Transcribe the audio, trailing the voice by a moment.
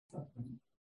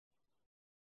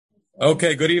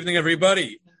Okay, good evening,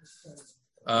 everybody.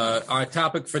 Our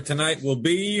topic for tonight will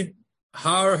be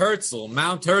Har Herzl,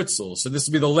 Mount Herzl. So this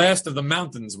will be the last of the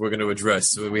mountains we're going to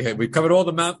address. So we covered all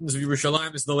the mountains of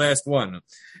Yerushalayim. This is the last one,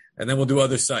 and then we'll do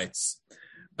other sites.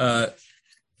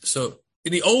 So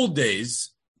in the old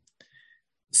days,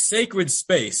 sacred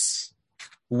space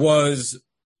was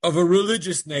of a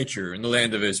religious nature in the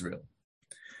land of Israel.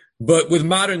 But with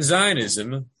modern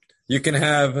Zionism, you can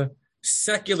have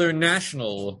secular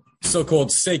national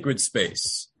so-called sacred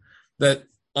space. That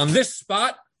on this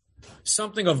spot,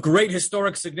 something of great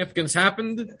historic significance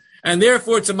happened, and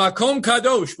therefore it's a makom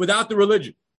kadosh without the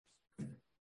religion.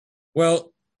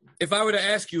 Well, if I were to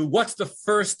ask you, what's the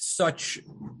first such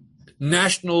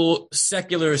national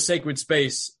secular sacred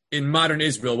space in modern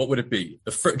Israel, what would it be?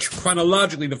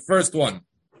 Chronologically, the first one.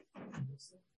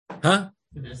 Huh?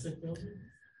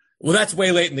 Well, that's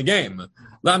way late in the game.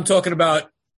 I'm talking about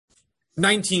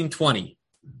 1920.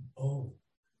 Oh.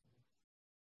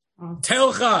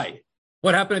 Tel Chai.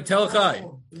 What happened at Tel Chai?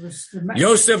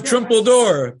 Yosef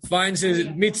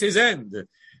Trumpeldor meets his end.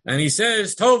 And he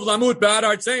says, Tov lamut ba'ad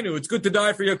artzenu. It's good to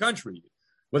die for your country.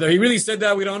 Whether he really said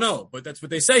that, we don't know. But that's what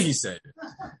they say he said.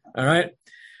 All right?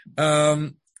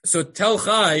 So Tel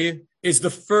Chai is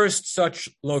the first such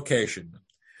location.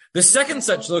 The second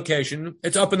such location,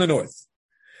 it's up in the north.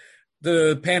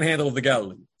 The panhandle of the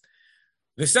Galilee.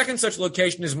 The second such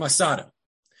location is Masada.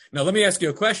 Now, let me ask you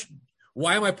a question.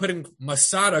 Why am I putting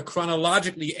Masada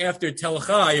chronologically after Tel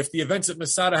Chai if the events at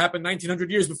Masada happened 1900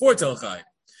 years before Tel Chai?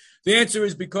 The answer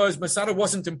is because Masada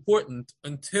wasn't important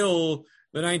until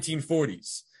the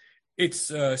 1940s.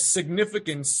 Its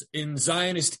significance in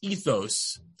Zionist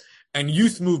ethos and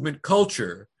youth movement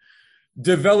culture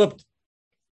developed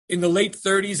in the late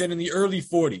 30s and in the early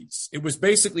 40s. It was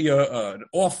basically an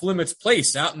off-limits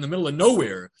place out in the middle of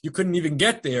nowhere. You couldn't even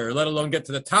get there, let alone get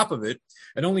to the top of it.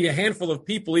 And only a handful of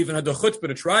people even had the chutzpah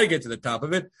to try to get to the top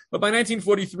of it. But by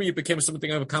 1943, it became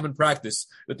something of a common practice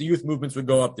that the youth movements would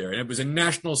go up there. And it was a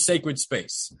national sacred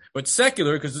space, but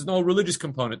secular because there's no religious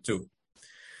component to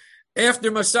it.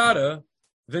 After Masada,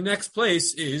 the next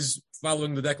place is,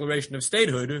 following the declaration of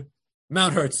statehood,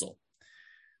 Mount Herzl.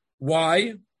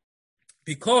 Why?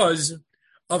 Because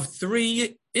of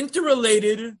three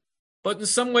interrelated, but in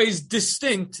some ways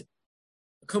distinct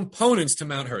components to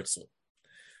Mount Herzl.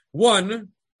 One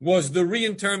was the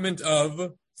reinterment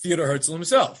of Theodor Herzl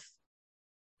himself,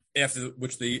 after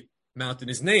which the mountain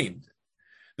is named.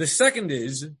 The second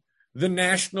is the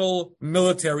National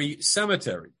Military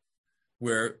Cemetery,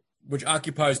 which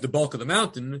occupies the bulk of the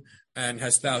mountain and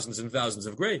has thousands and thousands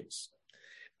of graves.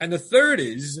 And the third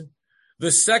is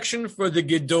the section for the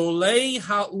Gedolei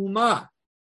Ha'umah,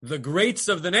 the greats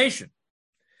of the nation.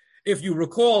 If you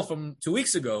recall from 2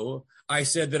 weeks ago, I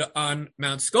said that on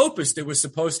Mount Scopus, there was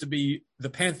supposed to be the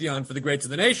pantheon for the greats of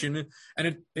the nation,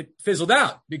 and it fizzled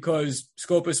out because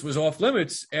Scopus was off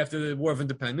limits after the War of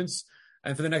Independence,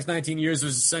 and for the next 19 years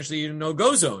was essentially a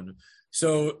no-go zone.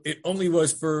 So it only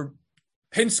was for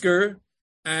Pinsker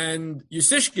and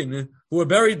Yusishkin who were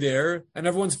buried there, and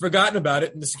everyone's forgotten about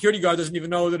it, and the security guard doesn't even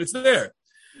know that it's there.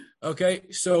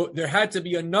 Okay, so there had to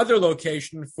be another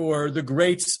location for the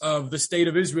greats of the state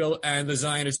of Israel and the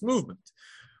Zionist movement.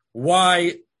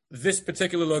 Why this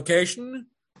particular location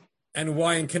and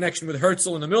why in connection with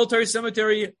Herzl and the military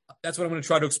cemetery, that's what I'm going to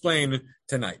try to explain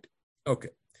tonight. Okay,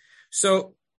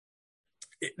 so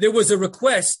there was a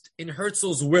request in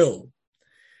Herzl's will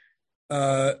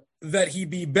that he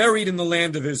be buried in the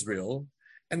land of Israel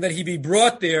and that he be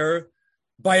brought there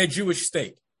by a Jewish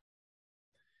state.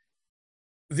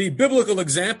 The biblical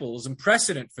examples and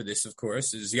precedent for this, of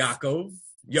course, is Yaakov,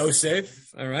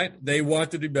 Yosef, all right? They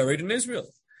wanted to be buried in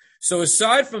Israel. So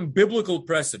aside from biblical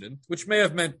precedent, which may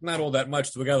have meant not all that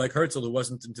much to a guy like Herzl who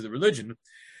wasn't into the religion,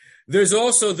 there's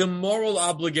also the moral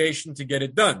obligation to get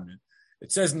it done.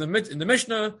 It says in the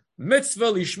Mishnah,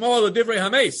 mitzvah lishmo l'divrei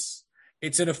hames.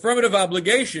 It's an affirmative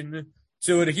obligation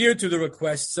to adhere to the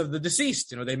requests of the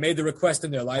deceased. You know, they made the request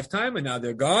in their lifetime and now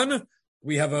they're gone.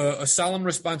 We have a solemn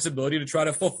responsibility to try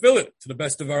to fulfill it to the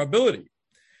best of our ability.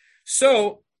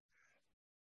 So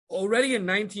already in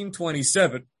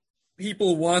 1927,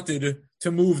 people wanted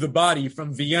to move the body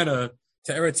from Vienna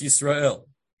to Eretz Yisrael.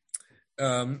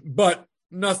 But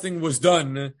nothing was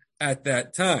done at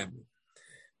that time.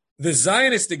 The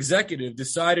Zionist executive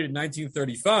decided in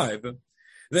 1935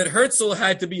 that Herzl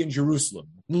had to be in Jerusalem.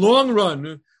 Long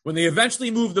run, when they eventually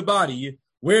moved the body,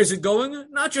 where is it going?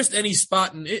 Not just any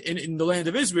spot in the land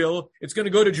of Israel. It's going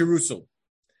to go to Jerusalem.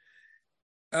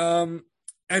 And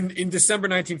in December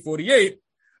 1948,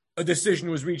 a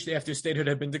decision was reached after statehood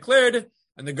had been declared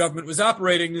and the government was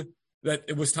operating that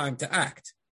it was time to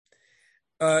act.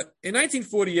 In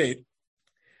 1948,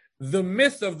 the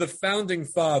myth of the founding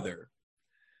father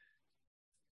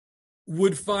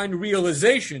would find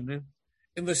realization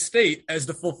in the state as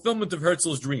the fulfillment of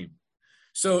Herzl's dream.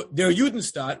 So Der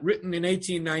Judenstaat, written in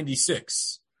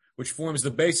 1896, which forms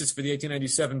the basis for the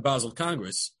 1897 Basel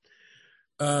Congress,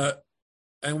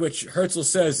 and which Herzl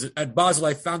says, at Basel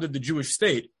I founded the Jewish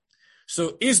state.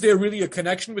 So is there really a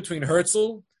connection between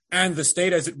Herzl and the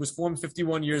state as it was formed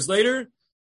 51 years later?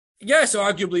 Yes,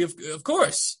 arguably, of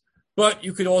course. But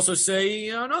you could also say,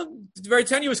 no, it's a very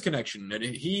tenuous connection. That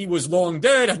he was long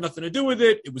dead, had nothing to do with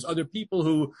it. It was other people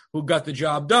who got the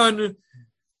job done.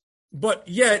 But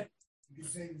yet,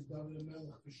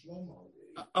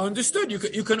 understood.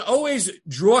 You can always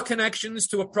draw connections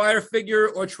to a prior figure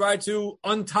or try to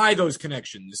untie those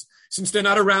connections since they're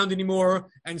not around anymore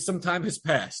and some time has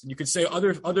passed. And you could say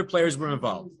other players were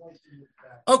involved.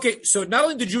 Okay, so not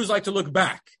only do Jews like to look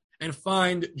back and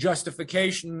find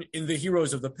justification in the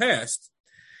heroes of the past,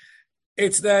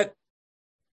 it's that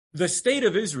the state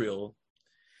of Israel,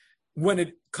 when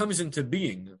it comes into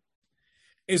being,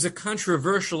 is a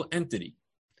controversial entity.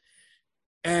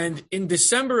 And in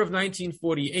December of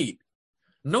 1948,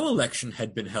 no election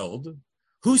had been held.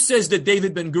 Who says that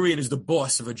David Ben-Gurion is the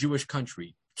boss of a Jewish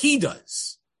country? He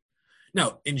does.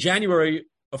 Now, in January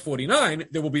of 49,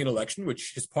 there will be an election,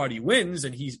 which his party wins,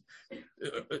 and he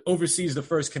oversees the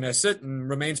first Knesset and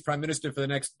remains prime minister for the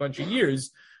next bunch of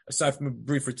years, aside from a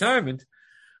brief retirement.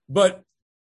 But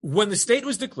when the state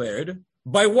was declared,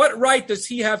 by what right does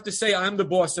he have to say, I'm the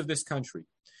boss of this country?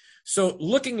 So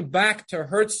looking back to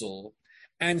Herzl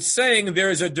and saying there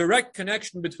is a direct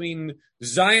connection between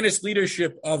Zionist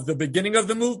leadership of the beginning of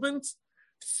the movement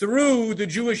through the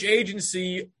Jewish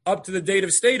agency up to the date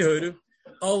of statehood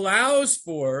allows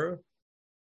for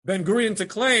Ben-Gurion to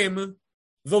claim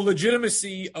the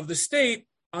legitimacy of the state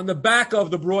on the back of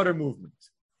the broader movement.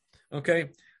 Okay,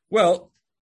 well,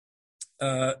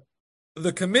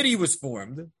 the committee was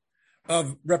formed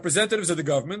of representatives of the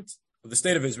government, of the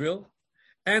State of Israel,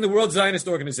 and the World Zionist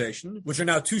Organization, which are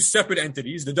now two separate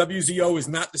entities. The WZO is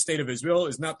not the State of Israel,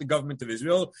 is not the government of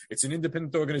Israel. It's an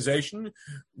independent organization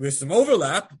with some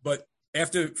overlap, but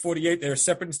after 48, they are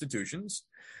separate institutions.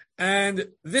 And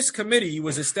this committee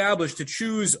was established to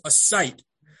choose a site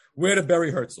where to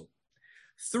bury Herzl.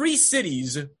 3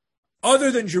 cities,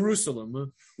 other than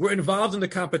Jerusalem, were involved in the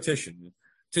competition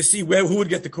to see who would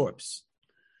get the corpse.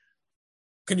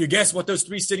 Can you guess what those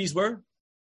 3 cities were?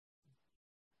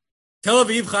 Tel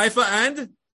Aviv, Haifa, and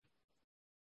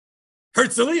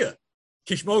Herzliya.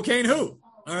 Kishmo Kain who?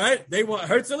 All right,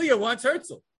 Herzliya wants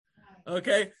Herzl.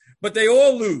 Okay, but they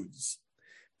all lose.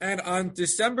 And on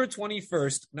December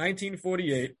 21st,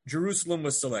 1948, Jerusalem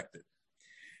was selected.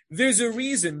 There's a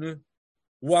reason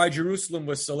why Jerusalem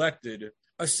was selected,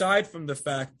 aside from the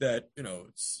fact that,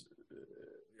 it's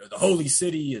the holy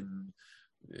city and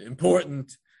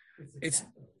important. It's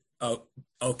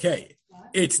okay.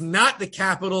 It's not the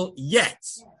capital yet,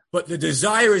 but the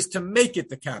desire is to make it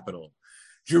the capital.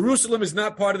 Jerusalem is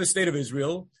not part of the state of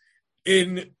Israel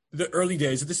in the early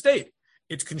days of the state.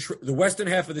 It's the western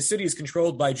half of the city is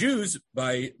controlled by Jews,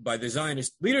 by the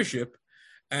Zionist leadership,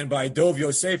 and by Dov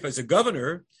Yosef as a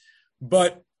governor.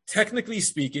 But technically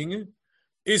speaking,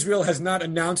 Israel has not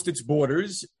announced its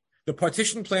borders. The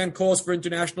partition plan calls for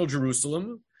international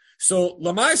Jerusalem. So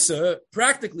Lamaisa,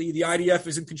 practically, the IDF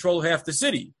is in control of half the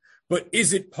city. But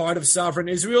is it part of sovereign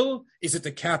Israel? Is it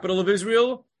the capital of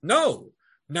Israel? No,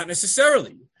 not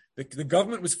necessarily. The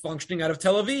government was functioning out of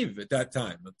Tel Aviv at that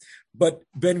time. But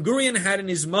Ben-Gurion had in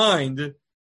his mind,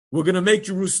 we're going to make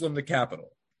Jerusalem the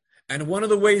capital. And one of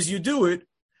the ways you do it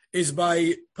is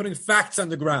by putting facts on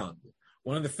the ground.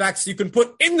 One of the facts you can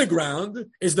put in the ground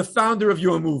is the founder of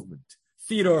your movement,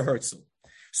 Theodor Herzl.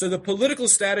 So the political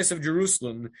status of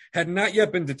Jerusalem had not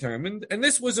yet been determined, and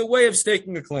this was a way of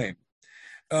staking a claim.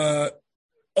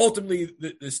 Ultimately,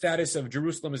 the status of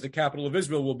Jerusalem as the capital of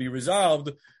Israel will be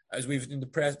resolved, as in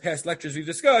the past lectures we've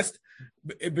discussed,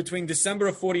 between December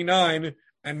of 49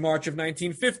 and March of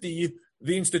 1950.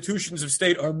 The institutions of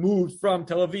state are moved from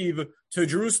Tel Aviv to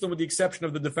Jerusalem, with the exception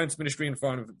of the defense ministry and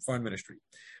foreign ministry.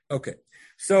 Okay,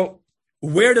 so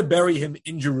where to bury him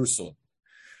in Jerusalem?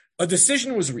 A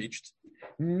decision was reached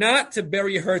not to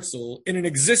bury Herzl in an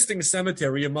existing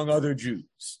cemetery among other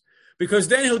Jews, because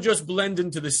then he'll just blend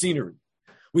into the scenery.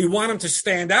 We want him to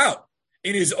stand out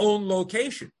in his own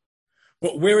location.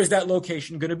 But where is that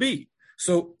location going to be?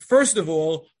 So first of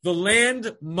all, the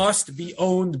land must be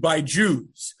owned by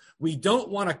Jews. We don't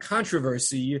want a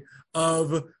controversy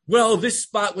of, well, this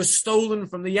spot was stolen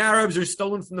from the Arabs or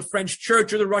stolen from the French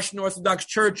church or the Russian Orthodox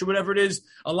church or whatever it is.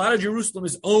 A lot of Jerusalem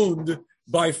is owned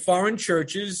by foreign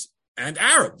churches and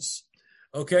Arabs.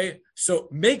 Okay, so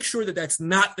make sure that that's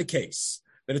not the case,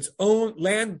 that it's own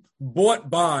land bought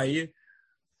by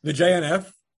the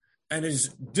JNF and is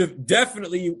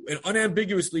definitely and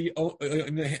unambiguously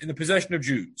in the possession of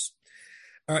Jews.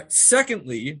 All right.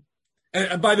 Secondly,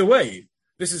 and by the way,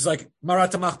 this is like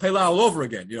Marat Machpelah all over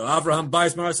again. Avraham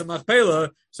buys Marat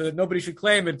Machpelah so that nobody should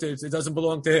claim it doesn't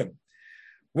belong to him.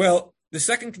 Well, the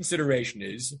second consideration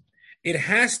is it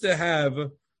has to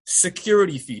have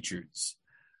security features.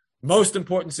 Most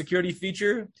important security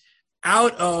feature,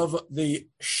 out of the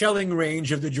shelling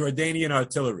range of the Jordanian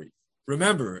artillery.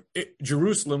 Remember,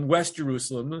 Jerusalem, West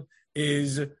Jerusalem,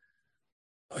 is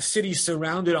a city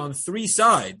surrounded on three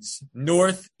sides,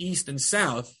 north, east, and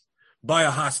south, by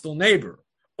a hostile neighbor.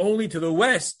 Only to the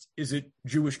west is it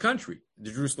Jewish country,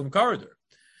 the Jerusalem corridor.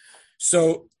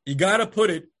 So you got to put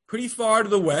it pretty far to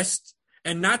the west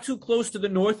and not too close to the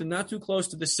north and not too close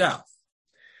to the south.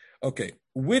 Okay,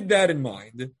 with that in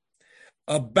mind,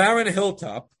 a barren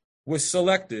hilltop was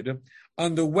selected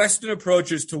on the western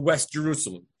approaches to West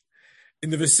Jerusalem, in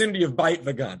the vicinity of Beit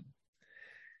Vagan.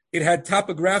 It had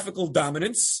topographical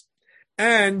dominance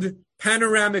and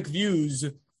panoramic views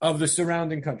of the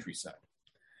surrounding countryside.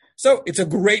 So it's a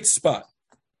great spot.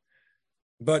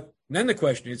 But then the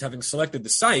question is, having selected the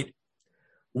site,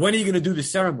 when are you going to do the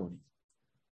ceremony?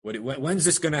 When's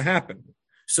this going to happen?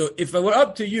 So if it were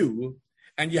up to you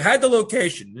and you had the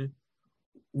location,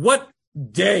 what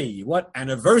day, what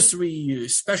anniversary,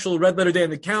 special red letter day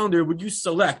in the calendar would you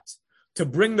select to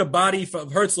bring the body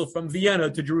of Herzl from Vienna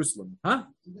to Jerusalem? Huh?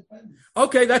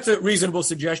 Okay, that's a reasonable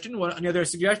suggestion. Any other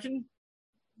suggestion?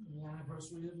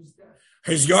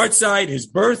 His yahrzeit, his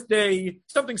birthday,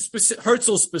 something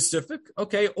Herzl specific.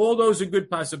 Okay, all those are good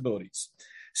possibilities.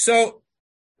 So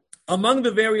among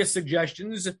the various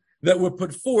suggestions that were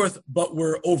put forth but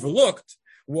were overlooked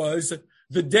was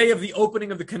the day of the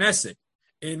opening of the Knesset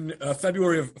in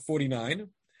February of 49,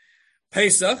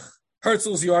 Pesach,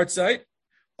 Herzl's yahrzeit.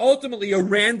 Ultimately, a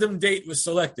random date was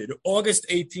selected, August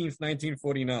 18th,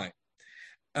 1949.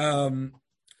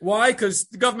 Why? Because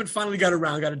the government finally got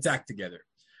its act together.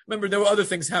 Remember, there were other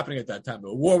things happening at that time.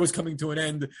 A war was coming to an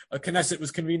end. A Knesset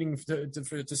was convening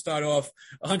to start off.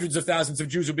 Hundreds of thousands of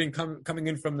Jews were coming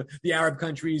in from the Arab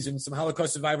countries, and some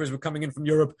Holocaust survivors were coming in from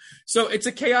Europe. So it's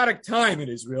a chaotic time in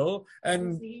Israel.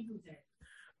 And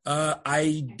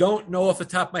I don't know off the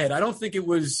top of my head. I don't think it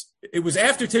was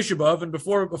after Tisha B'Av and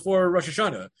before Rosh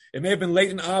Hashanah. It may have been late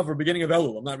in Av or beginning of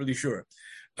Elul. I'm not really sure.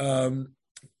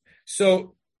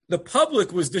 So the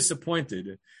public was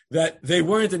disappointed that they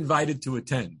weren't invited to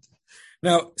attend.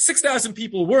 Now, 6,000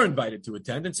 people were invited to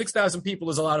attend, and 6,000 people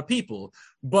is a lot of people,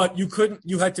 but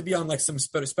you had to be on like some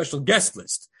special guest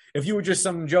list. If you were just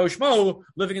some Joe Schmo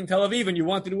living in Tel Aviv and you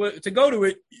wanted to go to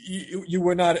it, you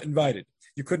were not invited.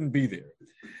 You couldn't be there.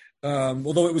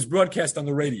 Although it was broadcast on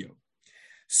the radio.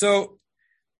 So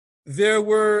there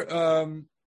were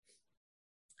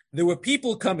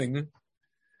people coming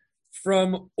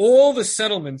from all the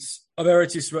settlements of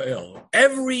Eretz Yisrael.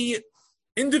 Every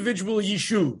individual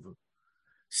yishuv,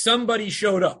 somebody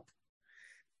showed up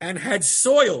and had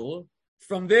soil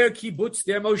from their kibbutz,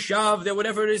 their moshav, their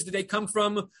whatever it is that they come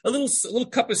from, a little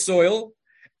cup of soil,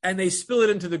 and they spill it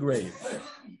into the grave.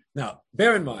 Now,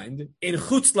 bear in mind, in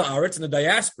Chutz La'aretz, in the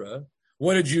diaspora,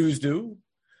 what do Jews do?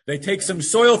 They take some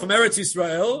soil from Eretz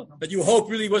Yisrael that you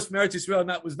hope really was from Eretz Yisrael and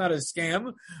that was not a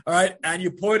scam, all right, and you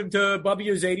pour it into Baba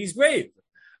Yoseidi's grave,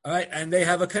 all right, and they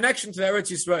have a connection to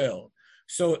Eretz Yisrael.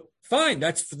 So, fine,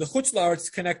 that's for the Chutz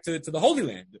La'aretz connected to the Holy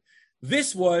Land.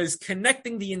 This was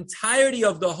connecting the entirety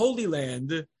of the Holy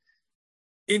Land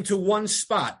into one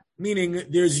spot, meaning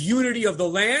there's unity of the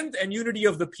land and unity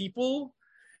of the people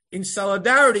in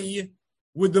solidarity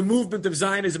with the movement of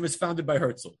Zionism as founded by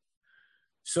Herzl.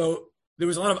 So there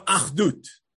was a lot of achdut,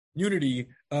 unity,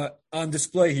 on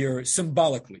display here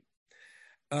symbolically.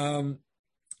 One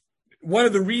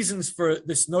of the reasons for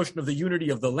this notion of the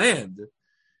unity of the land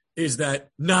is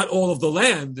that not all of the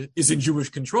land is in Jewish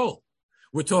control.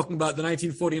 We're talking about the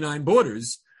 1949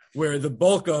 borders, where the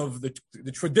bulk of the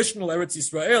traditional Eretz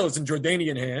Yisrael is in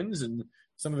Jordanian hands, and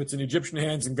some of it's in Egyptian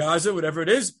hands in Gaza, whatever it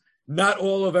is. Not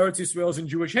all of Eretz Yisrael is in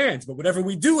Jewish hands, but whatever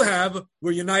we do have,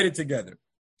 we're united together.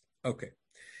 Okay.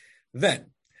 Then,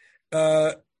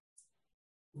 would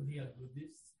he have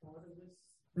Buddhist part of this?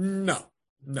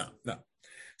 No.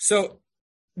 So,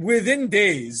 within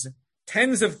days,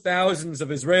 tens of thousands of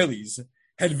Israelis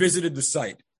had visited the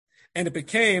site, and it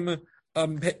became a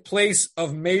place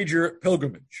of major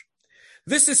pilgrimage.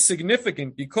 This is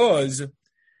significant because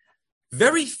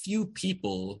very few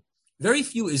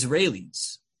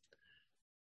Israelis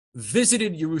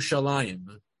visited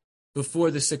Yerushalayim before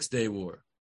the 6-Day War.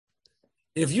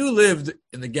 if you lived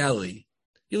in the Galilee,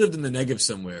 you lived in the Negev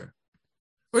somewhere,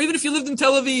 or even if you lived in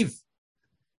Tel Aviv,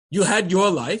 you had your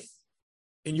life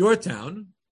in your town,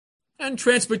 and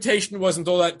transportation wasn't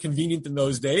all that convenient in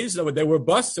those days. There were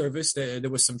bus service, there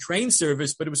was some train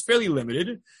service, but it was fairly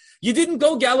limited. You didn't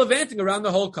go gallivanting around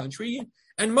the whole country,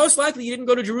 and most likely you didn't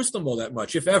go to Jerusalem all that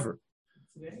much, if ever.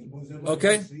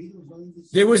 Okay?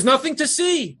 There was nothing to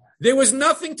see. There was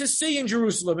nothing to see in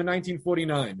Jerusalem in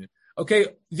 1949. Okay?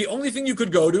 The only thing you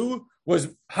could go to was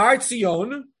Har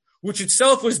Zion, which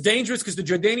itself was dangerous because the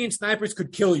Jordanian snipers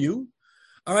could kill you.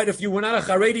 All right, if you were not a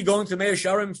Haredi going to Meir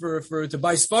Sharim to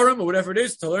buy Sfarim or whatever it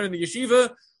is, to learn in the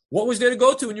yeshiva, what was there to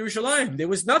go to in Yerushalayim? There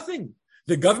was nothing.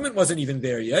 The government wasn't even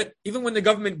there yet. Even when the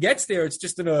government gets there, it's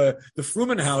just in the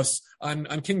Fruman House on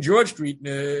King George Street,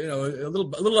 a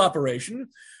little operation.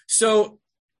 So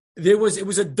it was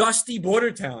a dusty border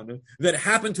town that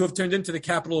happened to have turned into the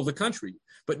capital of the country,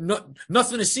 but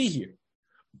nothing to see here.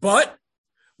 But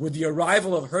with the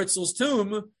arrival of Herzl's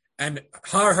tomb, and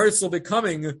Har Herzl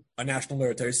becoming a national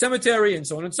military cemetery and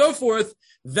so on and so forth,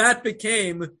 that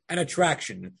became an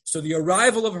attraction. So the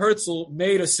arrival of Herzl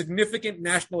made a significant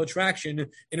national attraction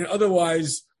in an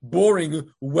otherwise boring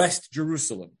West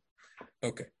Jerusalem.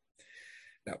 Okay.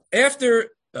 Now, after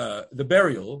the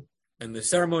burial and the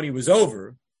ceremony was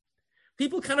over,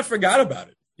 people kind of forgot about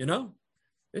it,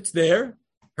 It's there.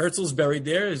 Herzl's buried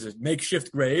there. There's a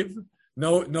makeshift grave.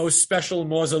 No special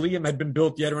mausoleum had been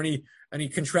built yet or any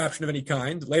contraption of any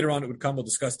kind. Later on it would come. We'll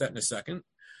discuss that in a second.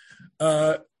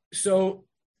 So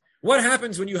what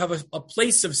happens when you have a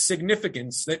place of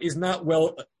significance that is not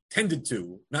well tended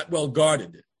to, not well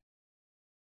guarded?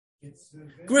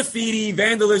 Graffiti,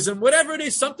 vandalism, whatever it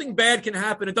is, something bad can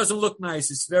happen. It doesn't look nice.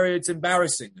 It's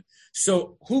embarrassing.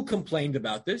 So who complained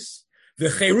about this? The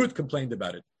Cherut complained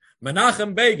about it.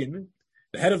 Menachem Begin,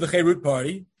 the head of the Cherut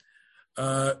party,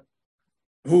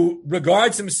 who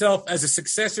regards himself as a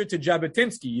successor to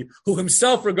Jabotinsky, who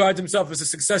himself regards himself as a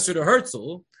successor to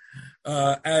Herzl,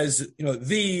 as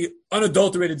the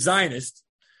unadulterated Zionist,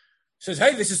 says,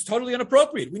 "Hey, this is totally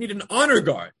inappropriate. We need an honor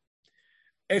guard."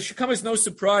 It should come as no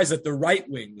surprise that the right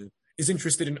wing is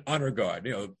interested in honor guard.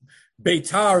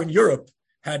 Beitar in Europe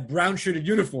had brown-shirted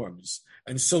uniforms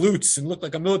and salutes and looked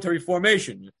like a military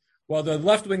formation, while the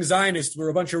left-wing Zionists were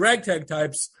a bunch of ragtag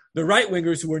types. The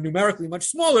right-wingers, who were numerically much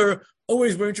smaller,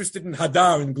 always were interested in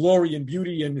hadar and glory and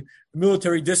beauty and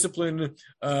military discipline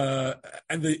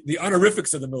and the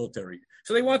honorifics of the military.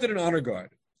 So they wanted an honor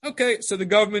guard. Okay, so the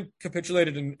government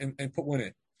capitulated and put one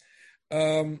in.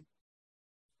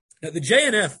 Now, the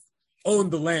JNF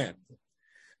owned the land,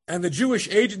 and the Jewish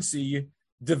Agency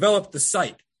developed the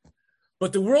site.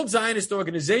 But the World Zionist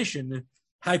Organization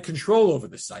had control over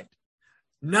the site,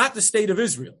 not the State of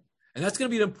Israel. And that's going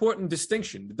to be an important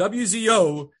distinction. The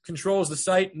WZO controls the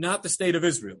site, not the State of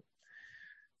Israel.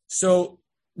 So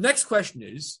next question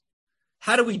is,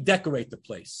 how do we decorate the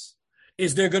place?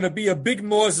 Is there going to be a big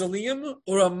mausoleum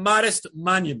or a modest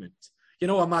monument? A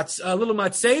little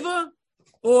matzeva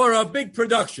or a big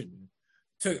production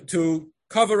to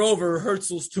cover over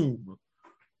Herzl's tomb?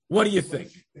 What do you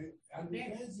think?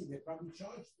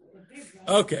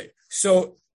 Okay,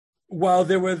 so while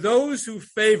there were those who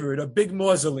favored a big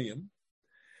mausoleum,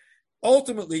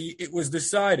 ultimately it was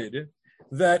decided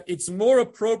that it's more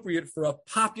appropriate for a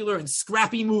popular and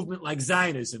scrappy movement like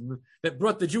Zionism that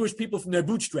brought the Jewish people from their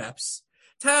bootstraps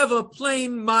to have a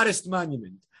plain, modest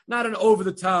monument, not an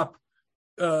over-the-top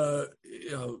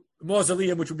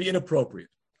mausoleum, which would be inappropriate.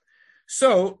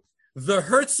 So the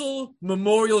Herzl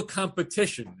Memorial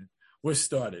Competition was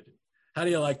started. How do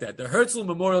you like that? The Herzl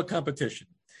Memorial Competition.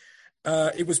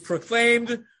 It was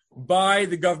proclaimed by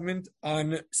the government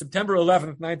on September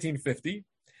 11th, 1950.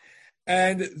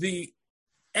 And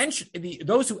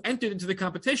those who entered into the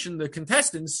competition, the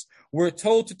contestants, were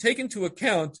told to take into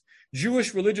account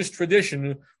Jewish religious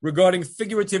tradition regarding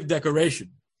figurative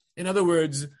decoration. In other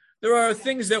words, there are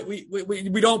things that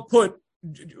we don't put,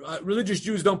 religious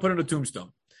Jews don't put on a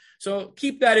tombstone. So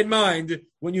keep that in mind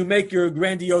when you make your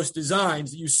grandiose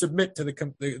designs that you submit to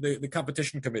the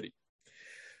competition committee.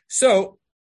 So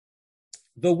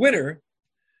the winner,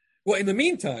 in the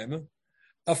meantime,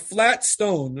 a flat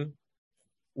stone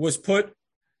was put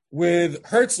with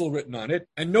Herzl written on it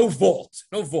and no vault,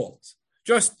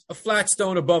 just a flat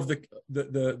stone above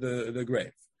the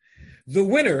grave. The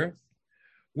winner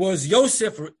was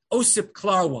Osip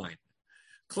Klarwein.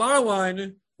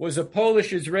 Klarwein was a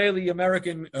Polish, Israeli,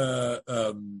 American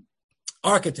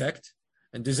architect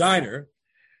and designer.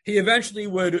 He eventually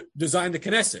would design the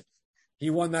Knesset. He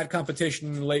won that competition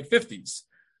in the late 50s.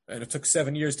 And it took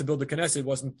 7 years to build the Knesset. It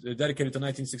wasn't dedicated to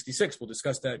 1966. We'll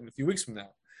discuss that in a few weeks from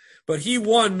now. But he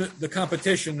won the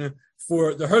competition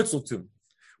for the Herzl tomb.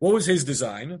 What was his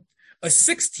design? A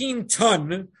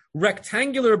 16-ton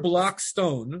rectangular block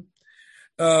stone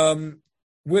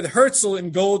with Herzl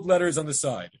in gold letters on the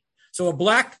side. So a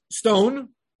black stone,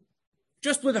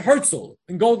 just with Herzl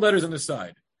in gold letters on the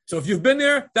side. So if you've been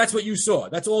there, that's what you saw.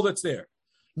 That's all that's there.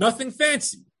 Nothing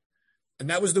fancy. And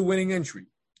that was the winning entry.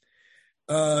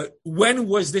 When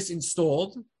was this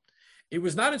installed? It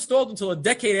was not installed until a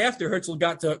decade after Herzl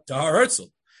got to Har Herzl.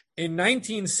 In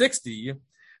 1960,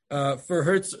 for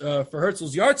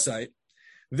Herzl's yard site,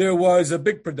 there was a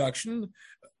big production.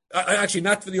 Actually,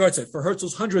 not for the yard site, for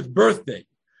Herzl's 100th birthday.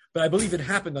 But I believe it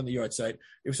happened on the yard site.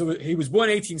 So he was born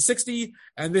in 1860,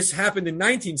 and this happened in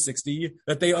 1960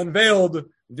 that they unveiled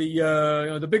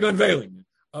the big unveiling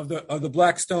of the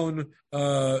black stone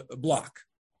block.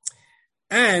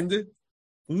 And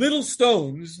little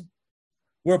stones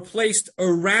were placed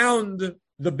around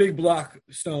the big block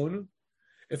stone.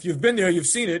 If you've been there, you've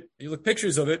seen it. You look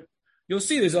pictures of it. You'll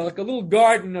see there's like a little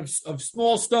garden of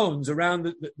small stones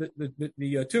around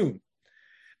the tomb.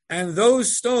 And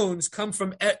those stones come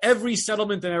from every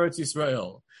settlement in Eretz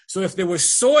Yisrael. So if there was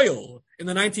soil in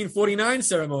the 1949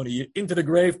 ceremony into the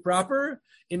grave proper,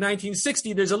 in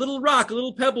 1960, there's a little rock, a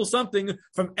little pebble, something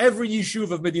from every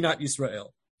yishuv of Medinat Yisrael.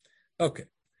 Okay.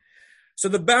 So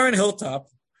the barren hilltop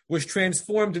was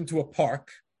transformed into a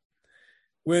park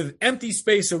with empty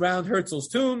space around Herzl's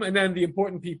tomb, and then the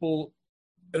important people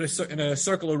in a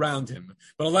circle around him.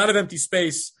 But a lot of empty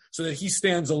space so that he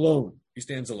stands alone. He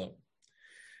stands alone.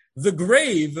 The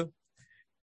grave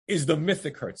is the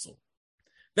mythic Herzl.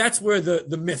 That's where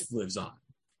the myth lives on.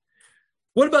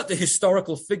 What about the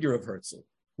historical figure of Herzl?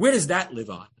 Where does that live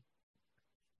on?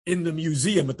 In the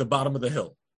museum at the bottom of the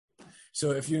hill.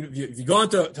 So if you go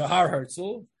into Har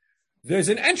Herzl, there's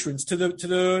an entrance to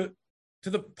the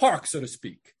park, so to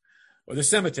speak, or the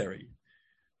cemetery.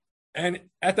 And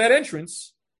at that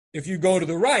entrance, if you go to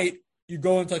the right, you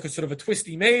go into like a sort of a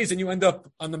twisty maze and you end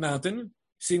up on the mountain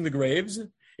seeing the graves.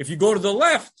 If you go to the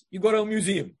left, you go to a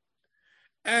museum.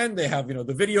 And they have, the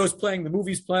videos playing, the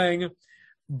movies playing,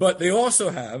 but they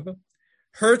also have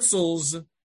Herzl's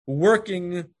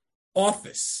working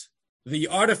office, the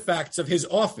artifacts of his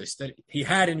office that he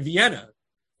had in Vienna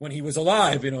when he was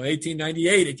alive,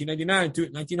 1898,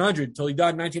 1899, 1900, until he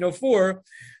died in 1904.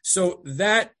 So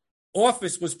that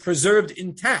office was preserved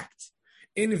intact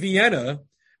in Vienna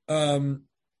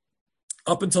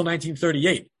up until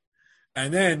 1938.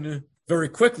 And then very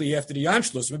quickly after the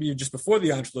Anschluss, maybe just before the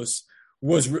Anschluss,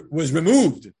 was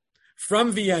removed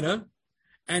from Vienna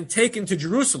and taken to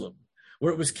Jerusalem,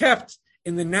 where it was kept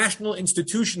in the National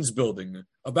Institutions Building,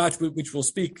 about which we'll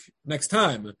speak next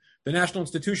time. The National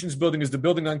Institutions Building is the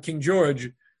building on King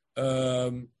George,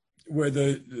 where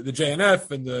the JNF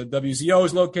and the WZO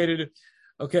is located.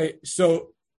 Okay,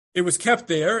 so it was kept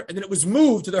there, and then it was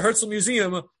moved to the Herzl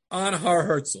Museum on Har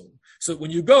Herzl. So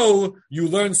when you go, you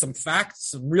learn some facts,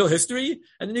 some real history,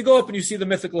 and then you go up and you see the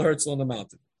mythical Herzl on the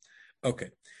mountain. Okay,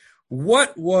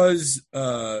 what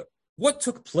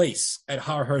took place at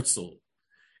Har Herzl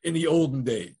in the olden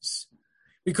days?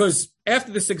 Because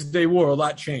after the 6-Day War, a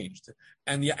lot changed,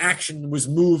 and the action was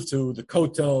moved to the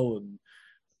Kotel and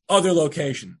other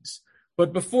locations.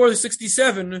 But before the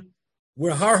 67,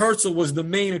 where Har Herzl was the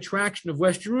main attraction of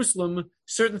West Jerusalem,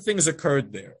 certain things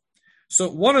occurred there. So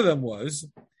one of them was,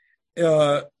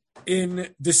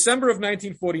 in December of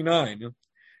 1949,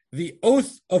 the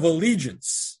Oath of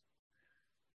Allegiance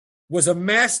was a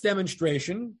mass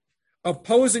demonstration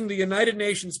opposing the United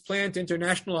Nations plan to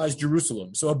internationalize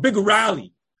Jerusalem. So a big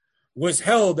rally was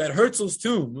held at Herzl's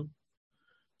tomb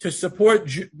to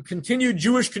support continued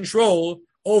Jewish control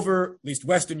over at least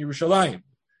Western Yerushalayim,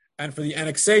 and for the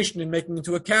annexation and making it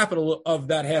into a capital of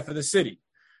that half of the city,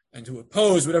 and to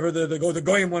oppose whatever the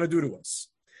Goyim want to do to us.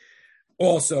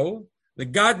 Also, the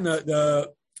Gadna,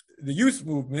 the youth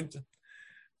movement,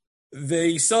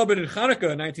 they celebrated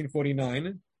Hanukkah in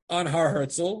 1949 on Har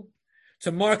Herzl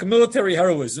to mark military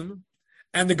heroism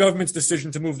and the government's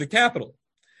decision to move the capital.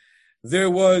 There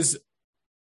was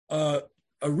a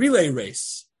relay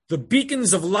race, the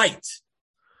beacons of light.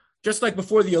 Just like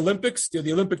before the Olympics,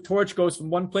 the Olympic torch goes from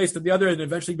one place to the other and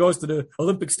eventually goes to the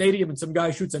Olympic Stadium, and some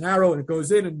guy shoots an arrow and it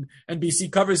goes in and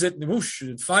NBC covers it and whoosh,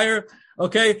 and fire.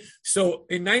 Okay, so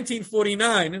in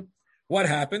 1949, what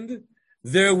happened?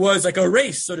 There was like a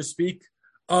race, so to speak,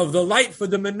 of the light for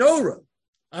the menorah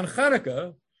on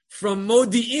Hanukkah from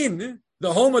Modi'in,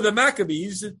 the home of the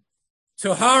Maccabees,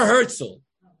 to Har Herzl,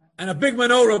 and a big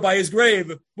menorah by his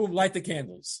grave, boom, light the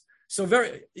candles. So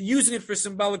using it for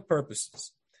symbolic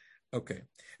purposes. Okay.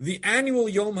 The annual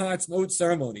Yom HaAtzmaut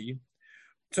ceremony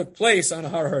took place on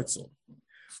Har Herzl.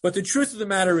 But the truth of the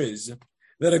matter is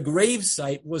that a grave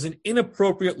site was an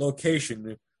inappropriate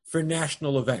location for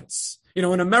national events. In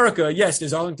America, yes,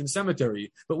 there's Arlington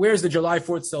Cemetery, but where's the July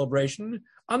 4th celebration?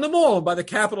 On the Mall, by the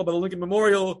Capitol, by the Lincoln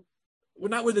Memorial. We're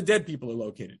not where the dead people are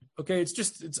located. Okay,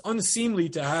 it's unseemly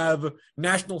to have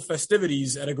national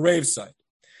festivities at a gravesite.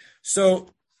 So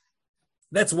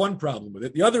that's one problem with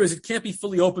it. The other is it can't be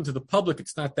fully open to the public.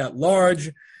 It's not that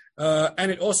large.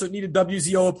 And it also needed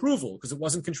WZO approval because it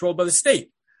wasn't controlled by the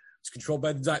state. It's controlled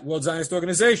by the World Zionist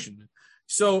Organization.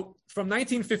 So from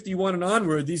 1951 and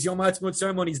onward, these Yom HaAtzmaut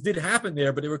ceremonies did happen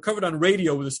there, but they were covered on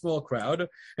radio with a small crowd.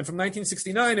 And from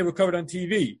 1969, they were covered on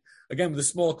TV, again with a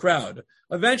small crowd.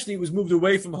 Eventually, it was moved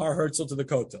away from Har Herzl to the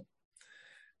Kotel.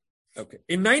 Okay.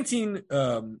 In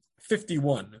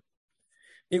 1951,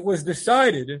 it was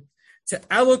decided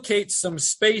to allocate some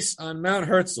space on Mount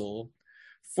Herzl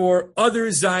for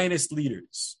other Zionist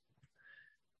leaders.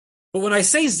 But when I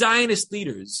say Zionist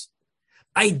leaders,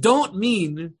 I don't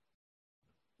mean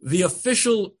the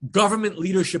official government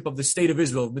leadership of the state of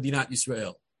Israel, of Medinat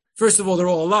Yisrael. First of all, they're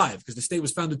all alive because the state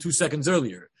was founded 2 seconds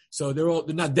earlier. So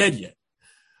they're not dead yet.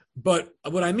 But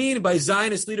what I mean by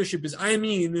Zionist leadership is I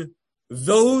mean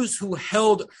those who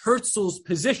held Herzl's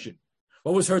position.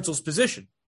 What was Herzl's position?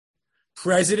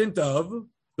 President of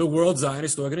the World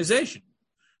Zionist Organization.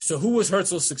 So who was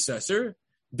Herzl's successor?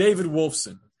 David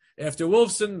Wolfson. After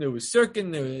Wolfson, there was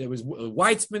Sirkin, there was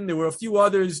Weitzman, there were a few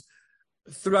others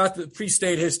throughout the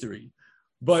pre-state history.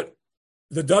 But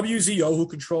the WZO, who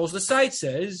controls the site,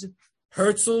 says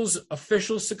Herzl's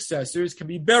official successors can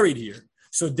be buried here.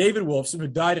 So David Wolfson, who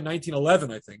died in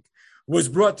 1911, I think, was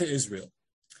brought to Israel.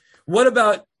 What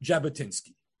about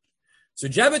Jabotinsky? So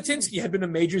Jabotinsky had been a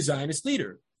major Zionist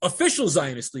leader, official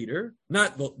Zionist leader,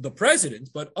 not the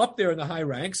president, but up there in the high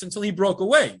ranks until he broke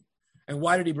away. And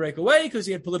why did he break away? Because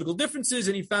he had political differences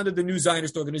and he founded the new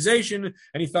Zionist organization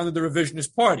and he founded the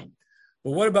Revisionist Party.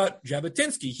 But what about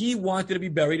Jabotinsky? He wanted to be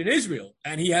buried in Israel.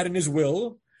 And he had in his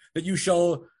will that you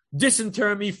shall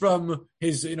disinter me from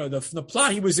his, the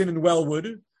plot he was in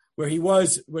Wellwood, where he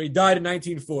died in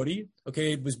 1940.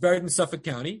 Okay, he was buried in Suffolk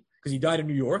County because he died in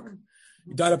New York.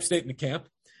 He died upstate in the camp.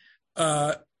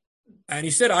 And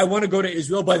he said, I want to go to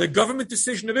Israel by the government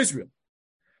decision of Israel,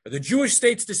 by the Jewish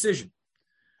state's decision.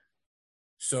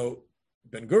 So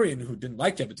Ben-Gurion, who didn't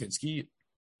like Jabotinsky,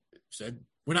 said,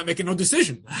 we're not making no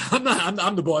decision.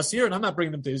 I'm the boss here, and I'm not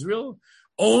bringing them to Israel.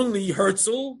 Only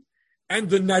Herzl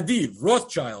and the Nadiv,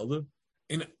 Rothschild,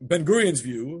 in Ben-Gurion's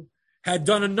view, had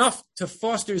done enough to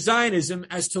foster Zionism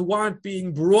as to warrant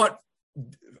being brought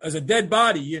as a dead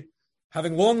body,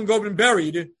 having long ago been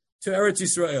buried, to Eretz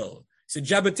Yisrael. He said,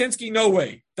 Jabotinsky, no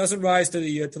way, doesn't rise to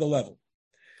the level.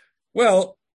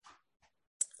 Well,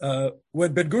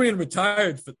 when Ben-Gurion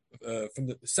retired for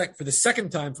the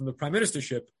second time from the prime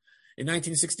ministership in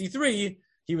 1963,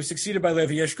 he was succeeded by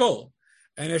Levi Eshkol.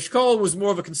 And Eshkol was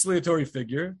more of a conciliatory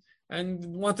figure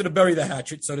and wanted to bury the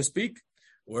hatchet, so to speak,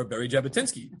 or bury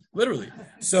Jabotinsky, literally.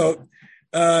 So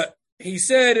he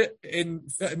said in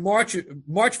March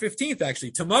 15th,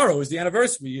 actually, tomorrow is the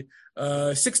anniversary,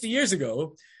 60 years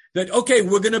ago, that, okay,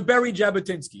 we're going to bury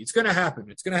Jabotinsky. It's going to happen.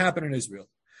 It's going to happen in Israel.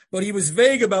 But he was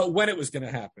vague about when it was going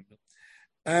to happen.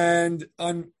 And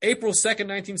on April 2nd,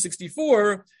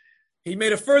 1964, he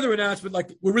made a further announcement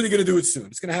like, we're really going to do it soon.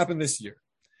 It's going to happen this year.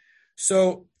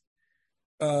 So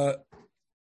the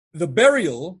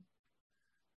burial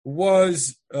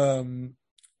was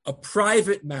a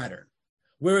private matter,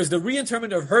 whereas the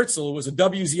reinterment of Herzl was a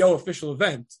WZO official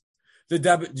event. The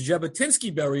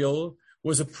Jabotinsky burial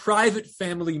was a private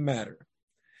family matter.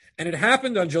 And it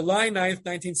happened on July 9th,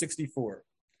 1964.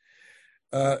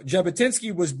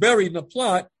 Jabotinsky was buried in a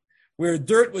plot where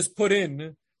dirt was put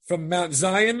in from Mount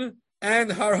Zion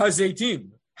and Har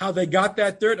HaZeitim. How they got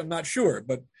that dirt, I'm not sure,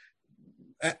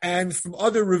 and from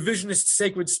other revisionist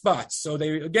sacred spots. So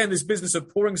this business of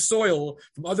pouring soil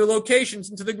from other locations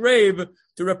into the grave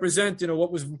to represent,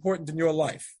 what was important in your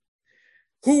life.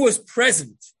 Who was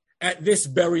present at this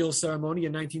burial ceremony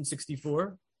in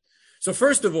 1964? So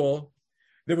first of all,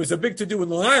 there was a big to-do in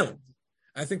Long Island.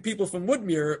 I think people from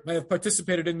Woodmere may have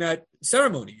participated in that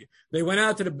ceremony. They went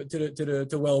out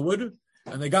to Wellwood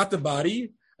and they got the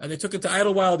body and they took it to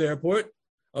Idlewild Airport.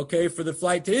 Okay, for the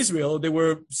flight to Israel, there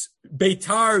were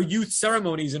Beitar youth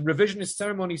ceremonies and revisionist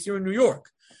ceremonies here in New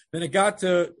York. Then it got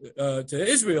to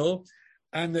Israel,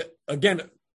 and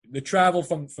the travel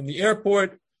from the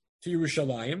airport to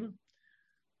Yerushalayim.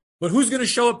 But who's going to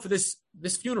show up for this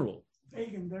funeral?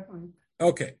 Begin, definitely.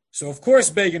 Okay, so of course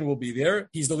Begin will be there.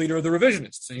 He's the leader of the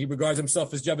revisionists, and he regards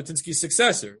himself as Jabotinsky's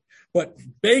successor. But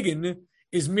Begin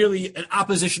is merely an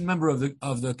opposition member of the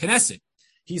Knesset.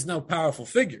 He's no powerful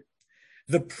figure.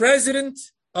 The president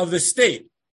of the state.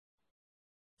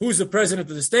 Who's the president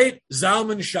of the state?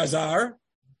 Zalman Shazar.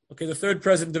 Okay, the third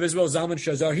president of Israel, Zalman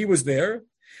Shazar, he was there.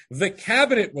 The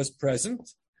cabinet was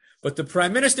present, but the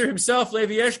prime minister himself,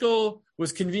 Levi Eshkol,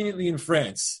 was conveniently in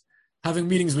France, having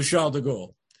meetings with Charles de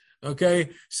Gaulle. Okay,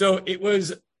 so it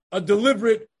was a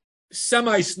deliberate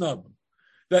semi-snub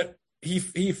that he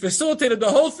facilitated the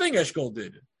whole thing, Eshkol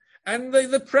did. And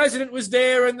the president was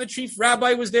there, and the chief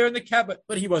rabbi was there in the cabinet,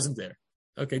 but he wasn't there.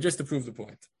 Okay, just to prove the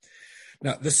point.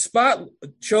 Now, the spot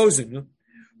chosen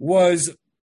was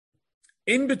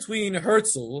in between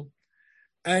Herzl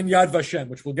and Yad Vashem,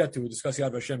 which we'll get to. We'll discuss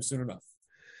Yad Vashem soon enough.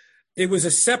 It was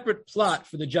a separate plot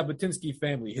for the Jabotinsky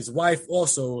family. His wife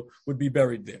also would be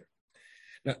buried there.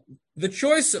 Now, the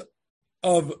choice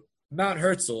of Mount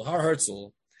Herzl, Har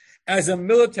Herzl, as a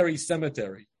military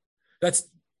cemetery, that's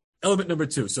element number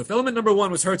two. So if element number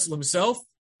one was Herzl himself,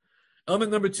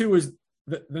 element number two was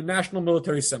the National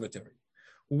Military Cemetery.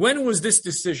 When was this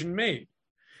decision made?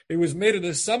 It was made in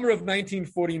the summer of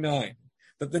 1949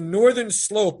 that the northern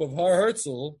slope of Har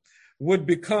Herzl would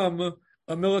become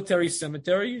a military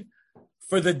cemetery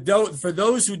for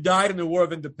those who died in the War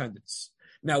of Independence.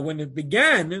 Now, when it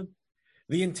began,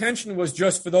 the intention was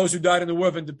just for those who died in the War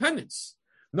of Independence.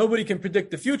 Nobody can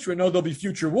predict the future and know there'll be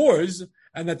future wars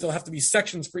and that there'll have to be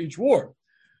sections for each war.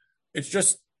 It's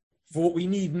just for what we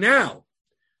need now.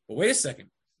 But wait a second.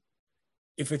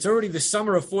 If it's already the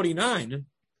summer of 49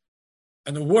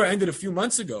 and the war ended a few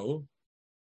months ago,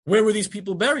 where were these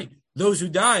people buried? Those who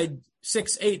died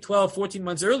 6, 8, 12, 14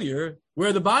 months earlier, where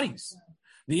are the bodies?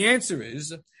 The answer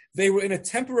is they were in a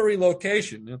temporary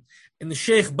location in the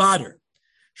Sheikh Badr.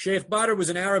 Sheikh Badr was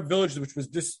an Arab village which was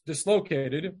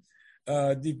dislocated,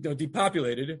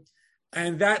 depopulated,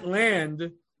 and that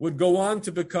land would go on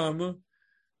to become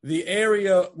the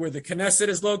area where the Knesset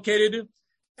is located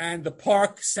and the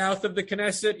park south of the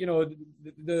Knesset. You know,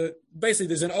 basically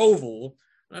there's an oval,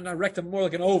 not a rectum, more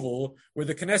like an oval, where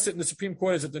the Knesset and the Supreme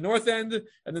Court is at the north end,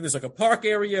 and then there's like a park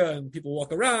area, and people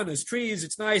walk around, there's trees,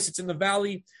 it's nice, it's in the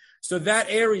valley. So that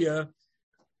area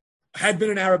had been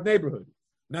an Arab neighborhood.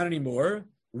 Not anymore.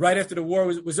 Right after the war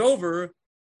was over,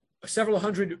 several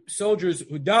hundred soldiers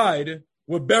who died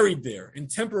were buried there in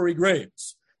temporary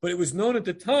graves. But it was known at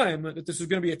the time that this was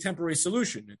going to be a temporary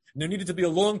solution. And there needed to be a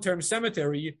long-term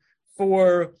cemetery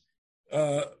for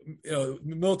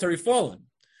military fallen.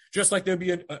 Just like there'd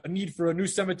be a need for a new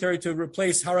cemetery to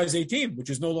replace Har HaZeitim, which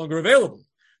is no longer available.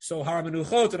 So Har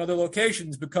HaMenuchot and other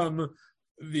locations become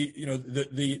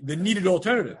the needed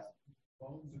alternative.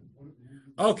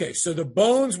 Okay, so the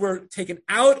bones were taken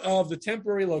out of the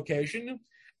temporary location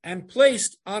and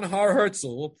placed on Har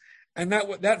Herzl, and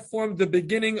that formed the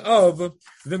beginning of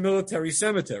the military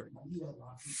cemetery.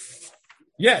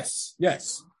 Yes.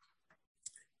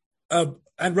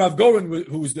 And Rav Goren,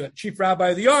 who was the chief rabbi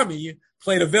of the army,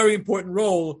 played a very important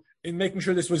role in making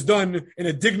sure this was done in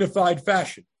a dignified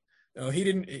fashion.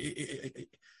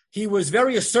 He was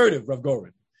very assertive, Rav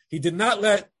Goren. He did not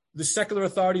let the secular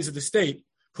authorities of the state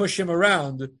push him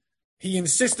around. He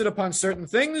insisted upon certain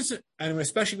things, and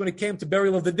especially when it came to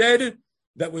burial of the dead,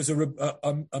 that was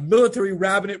a military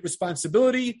rabbinate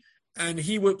responsibility, and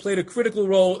he played a critical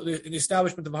role in the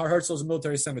establishment of Har Herzl as a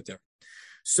military cemetery.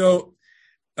 So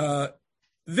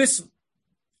this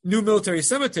new military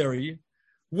cemetery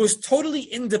was totally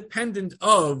independent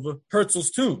of Herzl's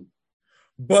tomb,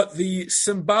 but the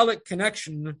symbolic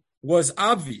connection was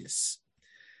obvious.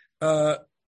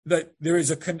 That there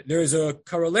is a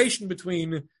correlation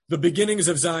between the beginnings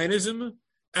of Zionism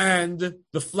and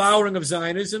the flowering of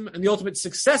Zionism and the ultimate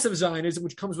success of Zionism,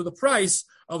 which comes with a price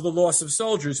of the loss of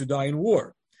soldiers who die in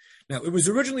war. Now, it was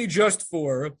originally just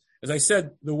for, as I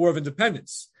said, the War of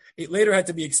Independence. It later had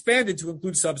to be expanded to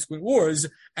include subsequent wars,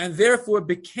 and therefore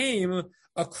became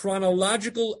a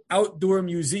chronological outdoor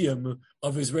museum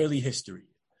of Israeli history.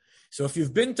 So if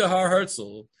you've been to Har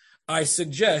Herzl, I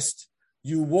suggest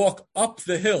you walk up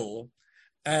the hill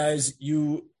as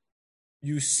you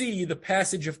see the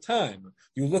passage of time.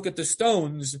 You look at the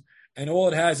stones, and all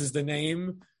it has is the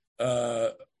name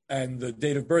and the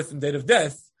date of birth and date of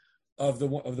death of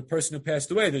the person who passed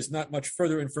away. There's not much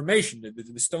further information.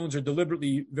 The stones are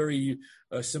deliberately very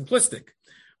simplistic.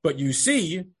 But you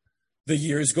see the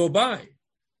years go by.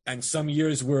 And some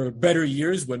years were better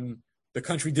years when the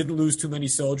country didn't lose too many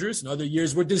soldiers, and other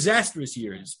years were disastrous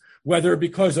years, whether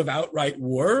because of outright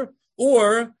war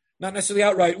or not necessarily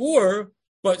outright war,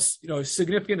 but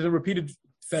significant and repeated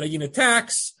Fedayeen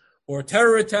attacks or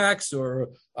terror attacks or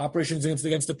operations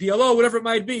against the PLO, whatever it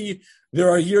might be, there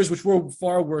are years which were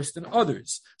far worse than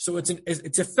others. So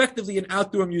it's effectively an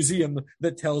outdoor museum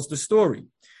that tells the story,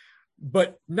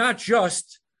 but not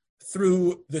just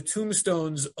through the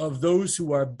tombstones of those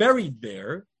who are buried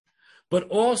there, but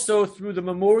also through the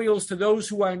memorials to those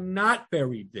who are not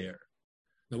buried there.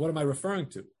 Now, what am I referring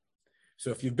to?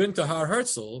 So if you've been to Har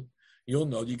Herzl, you'll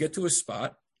know you get to a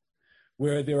spot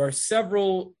where there are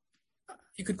several,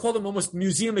 you could call them almost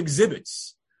museum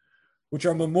exhibits, which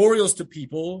are memorials to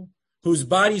people whose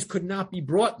bodies could not be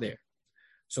brought there.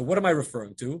 So what am I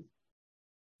referring to?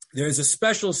 There's a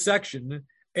special section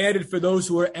added for those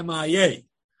who are MIA.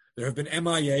 There have been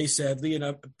MIA, sadly, in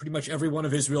pretty much every one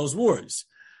of Israel's wars,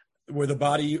 where the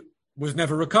body was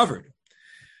never recovered.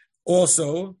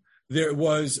 Also, there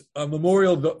was a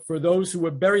memorial for those who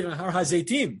were buried on Har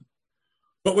HaZeitim,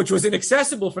 but which was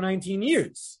inaccessible for 19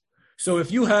 years. So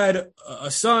if you had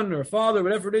a son or a father,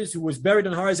 whatever it is, who was buried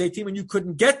on Har HaZeitim and you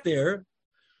couldn't get there,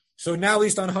 so now at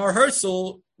least on Har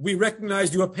Herzl, we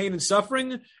recognized your pain and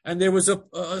suffering, and there was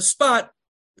a spot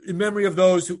in memory of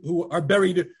those who are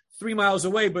buried 3 miles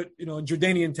away, but in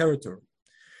Jordanian territory.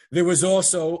 There was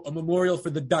also a memorial for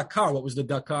the Dakar. What was the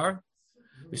Dakar?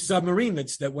 The submarine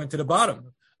that went to the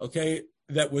bottom. Okay,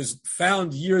 that was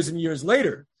found years and years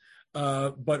later.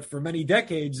 But for many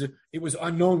decades, it was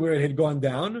unknown where it had gone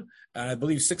down. I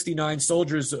believe 69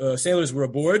 sailors were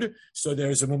aboard. So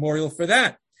there's a memorial for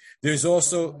that. There's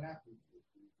also,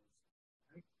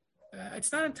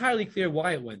 it's not entirely clear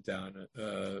why it went down,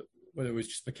 whether it was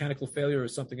just mechanical failure or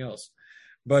something else.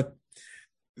 But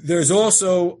there's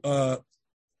also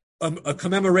a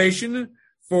commemoration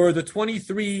for the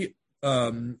 23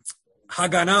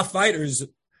 Haganah fighters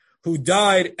who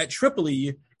died at Tripoli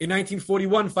in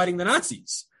 1941 fighting the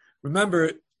Nazis.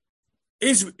 Remember,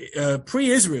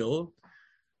 pre-Israel,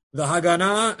 the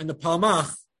Haganah and the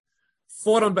Palmach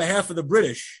fought on behalf of the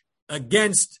British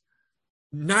against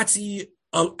Nazi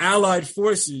allied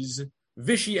forces,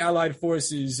 Vichy allied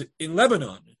forces in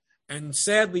Lebanon. And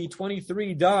sadly,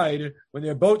 23 died when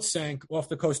their boat sank off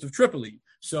the coast of Tripoli.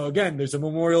 So again, there's a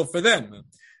memorial for them.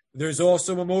 There's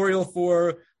also a memorial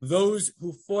for those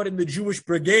who fought in the Jewish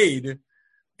Brigade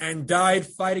and died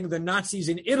fighting the Nazis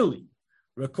in Italy.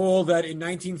 Recall that in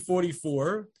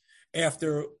 1944,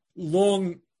 after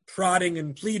long prodding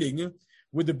and pleading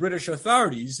with the British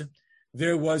authorities,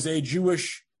 there was a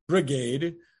Jewish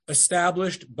brigade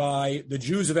established by the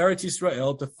Jews of Eretz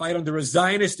Yisrael to fight under a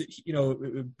Zionist,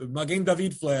 Magen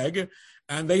David flag,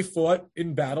 and they fought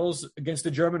in battles against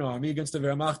the German army, against the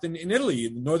Wehrmacht in Italy,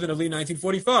 in northern Italy in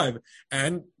 1945,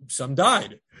 and some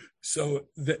died. So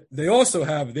they also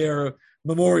have their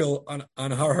memorial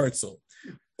on Har Herzl.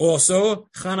 Also,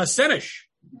 Chana Senesh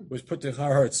was put to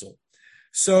Har Herzl.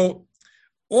 So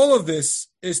all of this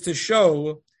is to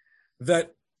show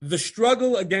that the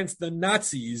struggle against the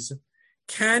Nazis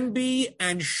can be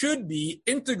and should be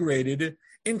integrated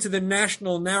into the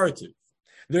national narrative.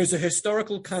 There's a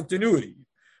historical continuity.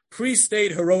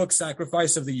 Pre-state heroic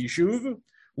sacrifice of the Yishuv,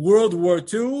 World War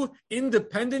II,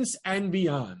 independence, and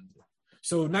beyond.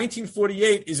 So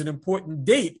 1948 is an important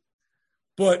date,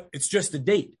 but it's just a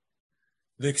date.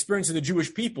 The experience of the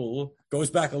Jewish people goes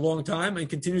back a long time and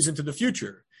continues into the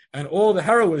future. And all the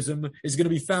heroism is going to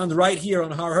be found right here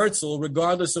on Har Herzl,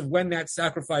 regardless of when that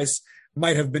sacrifice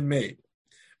might have been made.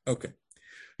 Okay.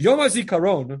 Yom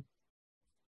HaZikaron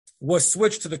was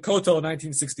switched to the Kotel in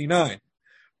 1969,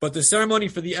 but the ceremony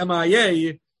for the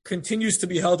MIA continues to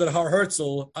be held at Har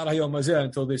Herzl at Hayom Hazeh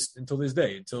until this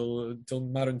day, until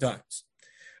modern times.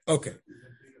 Okay.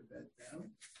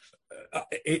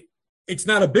 It's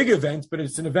not a big event, but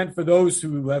it's an event for those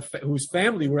whose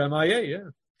family were MIA. Yeah.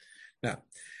 Now,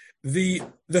 the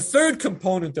third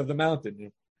component of the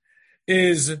mountain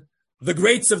is the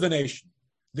greats of the nation,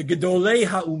 the Gedolei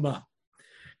Ha'umah.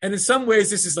 And in some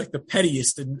ways, this is like the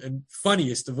pettiest and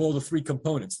funniest of all the three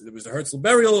components. There was the Herzl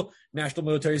burial, National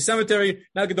Military Cemetery,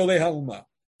 now Gedolei Ha'umah.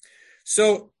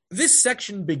 So this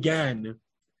section began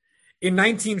in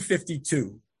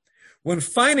 1952 when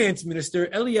Finance Minister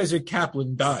Eliezer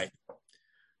Kaplan died.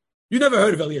 You never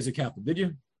heard of Eliezer Kaplan, did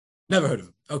you? Never heard of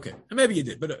him. Okay. Maybe you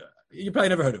did, but you probably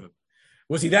never heard of him.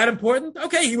 Was he that important?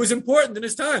 Okay, he was important in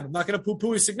his time. I'm not going to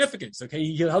poo-poo his significance. Okay,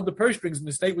 he held the purse strings when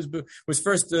the state was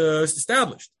first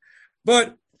established,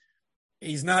 but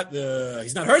he's not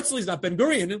Herzl. He's not Ben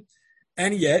Gurion,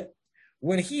 and yet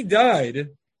when he died,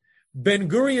 Ben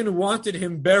Gurion wanted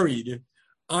him buried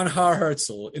on Har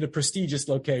Herzl in a prestigious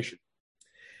location,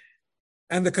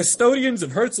 and the custodians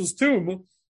of Herzl's tomb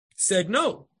said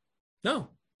no.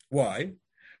 Why?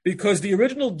 Because the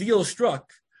original deal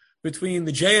struck between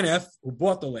the JNF, who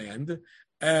bought the land,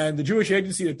 and the Jewish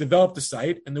agency that developed the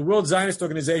site and the World Zionist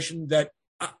Organization that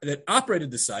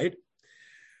operated the site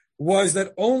was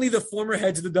that only the former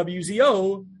heads of the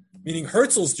WZO, meaning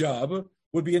Herzl's job,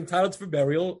 would be entitled for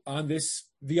burial on this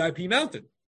VIP mountain.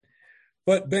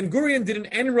 But Ben-Gurion did an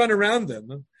end run around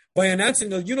them by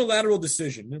announcing a unilateral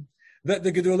decision that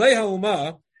the Gedolei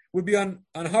HaUmah would be on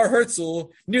Har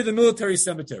Herzl near the military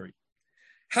cemetery.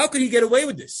 How could he get away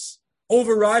with this,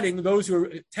 overriding those who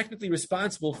are technically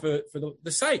responsible for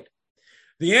the site?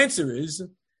 The answer is,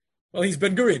 well, he's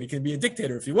Ben-Gurion. He can be a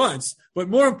dictator if he wants. But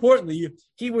more importantly,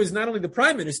 he was not only the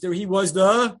prime minister, he was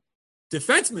the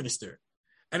defense minister.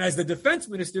 And as the defense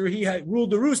minister, he had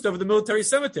ruled the roost over the military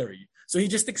cemetery. So he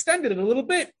just extended it a little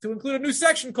bit to include a new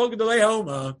section called Gedolei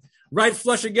HaUmah, right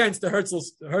flush against the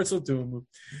Herzl tomb.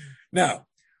 Now,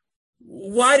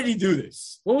 why did he do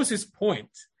this? What was his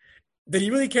point? Did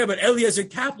he really care about Eliezer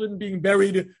Kaplan being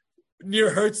buried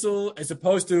near Herzl as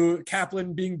opposed to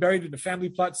Kaplan being buried in a family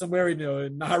plot somewhere in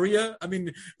Nahariya? I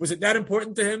mean, was it that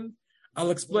important to him?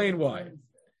 I'll explain why.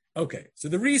 Okay, so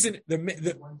the reason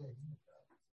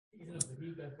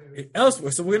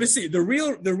elsewhere, so we're going to see the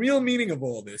real meaning of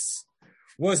all this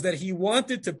was that he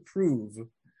wanted to prove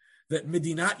that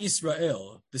Medinat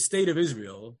Yisrael, the state of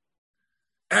Israel,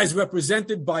 as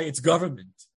represented by its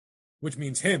government, which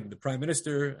means him, the prime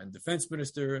minister and defense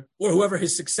minister, or whoever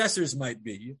his successors might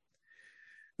be,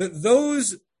 that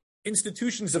those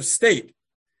institutions of state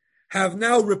have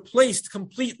now replaced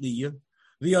completely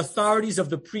the authorities of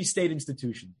the pre-state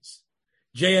institutions.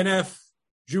 JNF,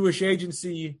 Jewish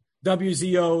Agency,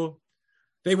 WZO,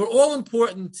 they were all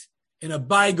important in a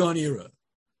bygone era.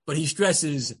 But he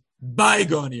stresses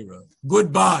bygone era.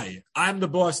 Goodbye. I'm the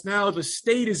boss now. The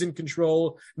state is in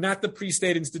control, not the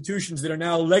pre-state institutions that are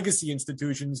now legacy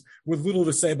institutions with little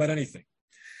to say about anything.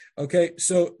 Okay,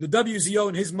 so the WZO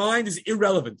in his mind is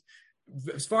irrelevant.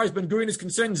 As far as Ben-Gurion is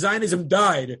concerned, Zionism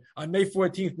died on May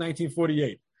 14th,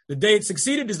 1948. The day it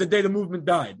succeeded is the day the movement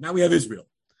died. Now we have Israel.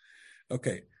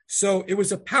 Okay, so it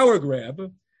was a power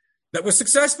grab that was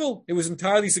successful. It was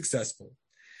entirely successful.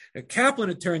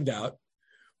 Kaplan, it turned out,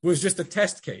 was just a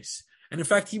test case. And in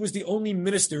fact, he was the only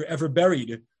minister ever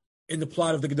buried in the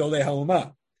plot of the Gedolei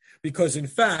HaUmah. Because in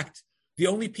fact, the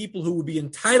only people who would be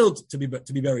entitled to be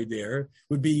buried there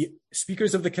would be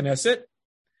speakers of the Knesset,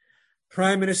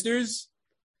 prime ministers,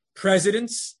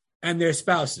 presidents, and their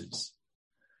spouses.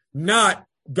 Not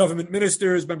government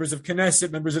ministers, members of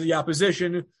Knesset, members of the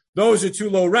opposition. Those are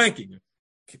too low ranking.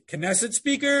 Knesset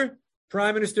speaker,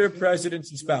 prime minister,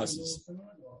 presidents, and spouses.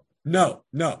 No.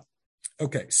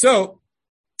 Okay, so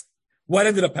what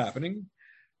ended up happening?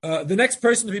 The next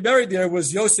person to be buried there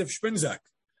was Yosef Shprinzak,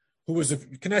 who was a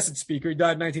Knesset speaker. He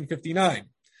died in 1959.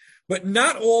 But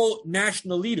not all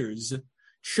national leaders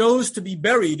chose to be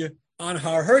buried on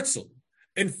Har Herzl.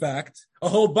 In fact, a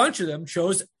whole bunch of them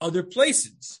chose other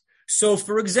places. So,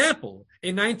 for example,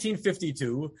 in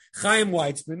 1952, Chaim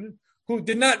Weizmann, who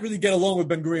did not really get along with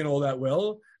Ben-Gurion all that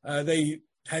well, they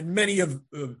had many of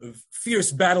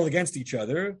fierce battle against each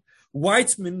other.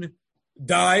 Weizmann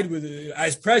died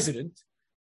as president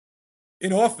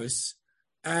in office,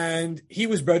 and he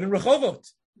was buried in Rehovot,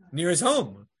 near his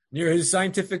home, near his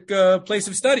scientific place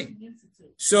of study.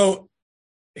 So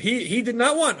he did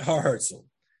not want Har Herzl.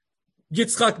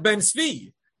 Yitzchak Ben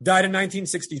Tzvi died in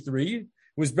 1963,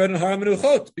 was buried in Har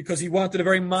Menuchot because he wanted a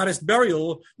very modest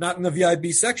burial, not in the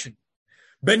VIB section.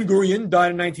 Ben-Gurion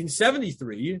died in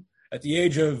 1973 at the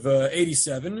age of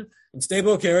 87 in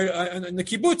stable care in the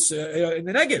kibbutz in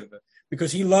the Negev,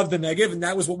 because he loved the Negev and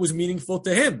that was what was meaningful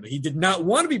to him. He did not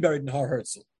want to be buried in Har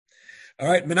Herzl. All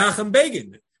right, Menachem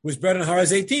Begin was buried in Har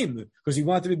HaZeitim because he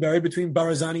wanted to be buried between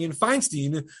Barazani and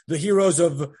Feinstein, the heroes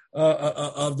of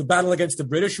the battle against the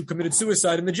British who committed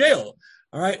suicide in the jail.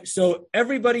 All right, so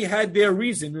everybody had their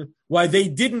reason why they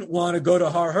didn't want to go to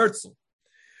Har Herzl.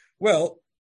 Well,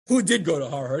 who did go to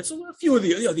Har Herzl? A few of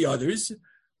the others.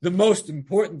 The most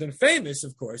important and famous,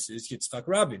 of course, is Yitzhak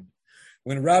Rabin.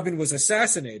 When Rabin was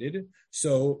assassinated,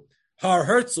 so Har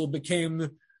Herzl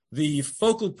became the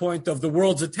focal point of the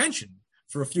world's attention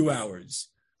for a few hours.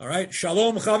 All right,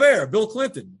 Shalom Chaver, Bill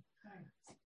Clinton.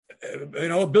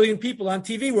 A billion people on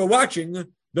TV were watching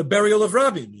the burial of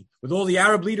Rabin, with all the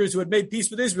Arab leaders who had made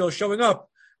peace with Israel showing up.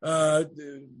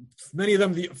 Many of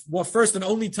them the first and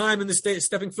only time in the state,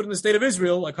 stepping foot in the state of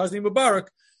Israel, like Hosni Mubarak,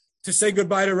 to say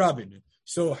goodbye to Rabin.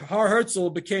 So Har Herzl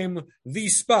became the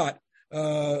spot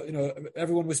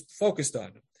everyone was focused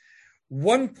on.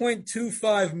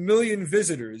 1.25 million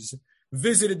visitors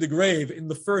visited the grave in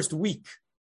the first week.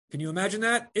 Can you imagine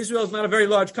that? Israel is not a very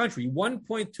large country.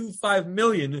 1.25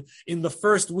 million in the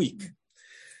first week.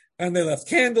 And they left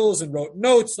candles and wrote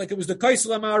notes, like it was the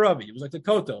Kaisel Ma'aravi. It was like the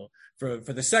Kotel. For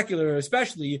the secular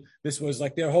especially, this was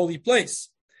like their holy place.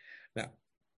 Now,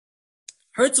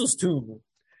 Herzl's tomb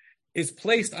is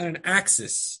placed on an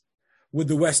axis with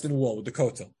the Western Wall, with the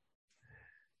Kotel.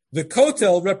 The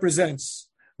Kotel represents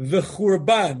the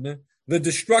Churban, the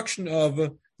destruction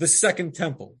of the Second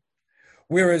Temple,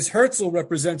 whereas Herzl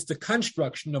represents the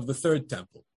construction of the Third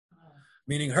Temple,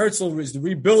 meaning Herzl is the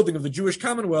rebuilding of the Jewish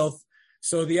Commonwealth,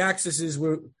 so the axes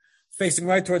were facing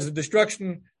right towards the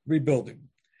destruction, rebuilding.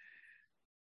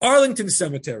 Arlington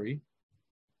Cemetery,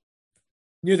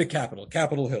 near the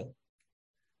Capitol Hill.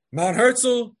 Mount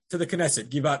Herzl to the Knesset,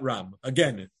 Givat Ram.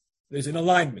 Again, there's an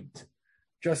alignment.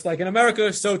 Just like in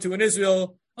America, so too in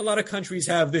Israel, a lot of countries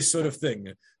have this sort of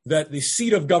thing, that the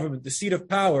seat of government, the seat of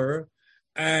power,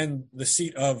 and the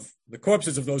seat of the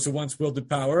corpses of those who once wielded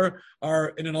power are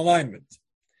in an alignment.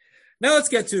 Now let's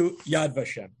get to Yad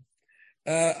Vashem.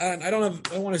 And I don't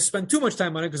want to spend too much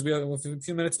time on it because we have a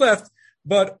few minutes left,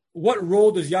 but what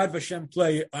role does Yad Vashem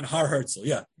play on Har Herzl?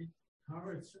 Yeah. Har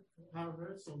Herzl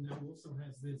now also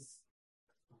has this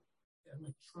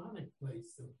electronic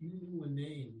place. So if you knew a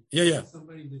name,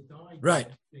 somebody that died, right?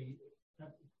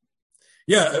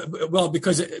 Well,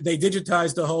 because they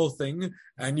digitized the whole thing,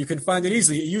 and you can find it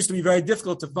easily. It used to be very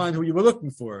difficult to find who you were looking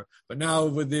for, but now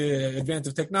with the advance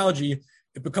of technology,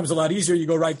 it becomes a lot easier. You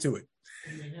go right to it.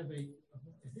 And they have a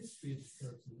history of this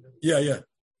person. Yeah.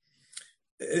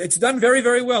 It's done very,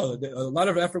 very well. A lot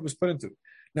of effort was put into it.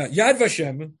 Now, Yad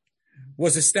Vashem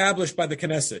was established by the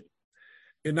Knesset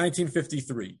in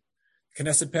 1953.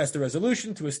 Knesset passed a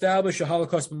resolution to establish a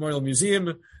Holocaust Memorial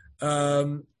Museum,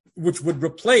 which would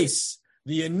replace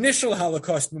the initial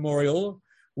Holocaust Memorial,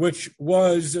 which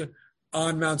was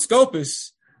on Mount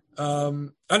Scopus,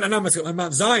 on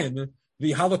Mount Zion,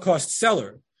 the Holocaust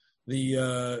Cellar,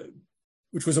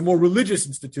 which was a more religious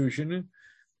institution,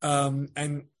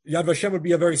 and Yad Vashem would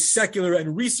be a very secular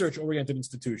and research-oriented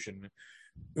institution.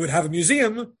 It would have a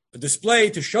museum, a display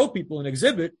to show people and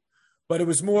exhibit, but it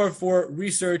was more for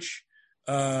research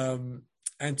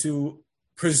and to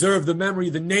preserve the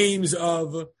memory, the names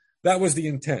of, that was the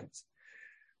intent.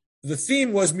 The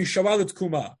theme was Mishawalut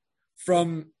Kuma,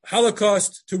 from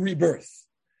Holocaust to rebirth.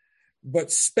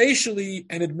 But spatially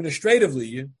and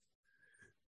administratively,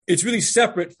 it's really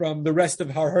separate from the rest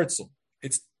of Har Herzl.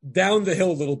 It's down the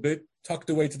hill a little bit, tucked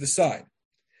away to the side.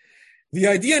 The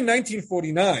idea in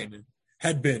 1949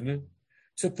 had been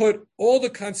to put all the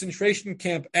concentration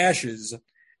camp ashes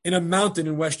in a mountain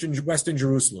in Western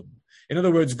Jerusalem. In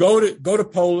other words, go to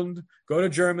Poland, go to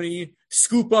Germany,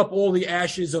 scoop up all the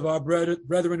ashes of our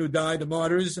brethren who died, the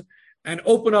martyrs, and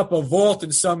open up a vault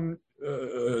in some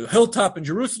hilltop in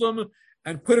Jerusalem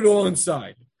and put it all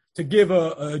inside to give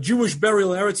a Jewish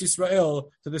burial in Eretz Yisrael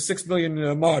to the 6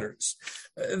 million martyrs.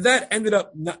 That ended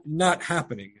up not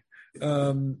happening.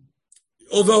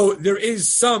 Although there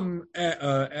is some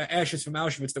ashes from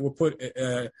Auschwitz that were put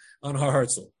on Har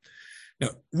Herzl. Now,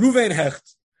 Reuven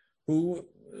Hecht, who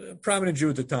a prominent Jew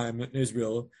at the time in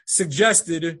Israel,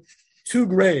 suggested 2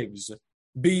 graves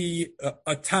be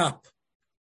atop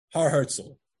Har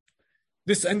Herzl.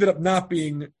 This ended up not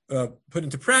being put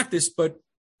into practice, but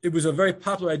it was a very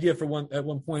popular idea at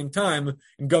one point in time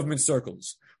in government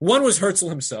circles. One was Herzl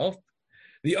himself.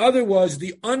 The other was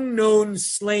the unknown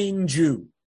slain Jew,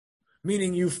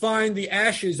 meaning you find the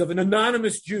ashes of an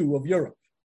anonymous Jew of Europe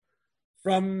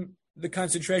from the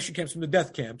concentration camps, from the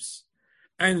death camps,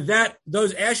 and that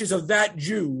those ashes of that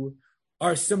Jew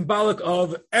are symbolic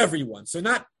of everyone. So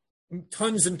not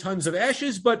tons and tons of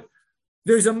ashes, but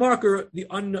there's a marker,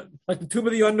 like the tomb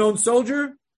of the unknown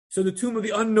soldier, so the tomb of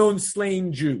the unknown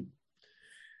slain Jew.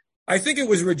 I think it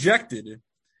was rejected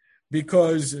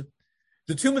because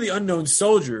the tomb of the unknown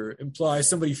soldier implies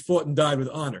somebody fought and died with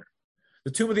honor.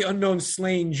 The tomb of the unknown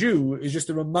slain Jew is just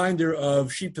a reminder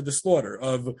of sheep to the slaughter,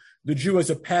 of the Jew as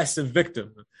a passive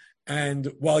victim.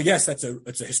 And while, yes, it's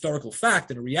a historical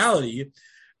fact and a reality,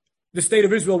 the state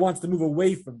of Israel wants to move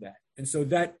away from that. And so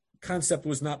that concept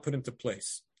was not put into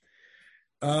place.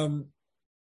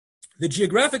 The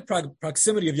geographic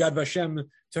proximity of Yad Vashem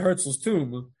to Herzl's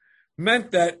tomb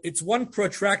meant that it's one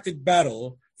protracted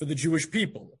battle for the Jewish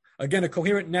people. Again, a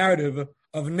coherent narrative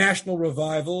of national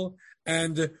revival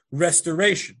and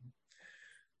restoration.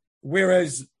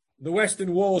 Whereas the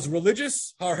Western Wall is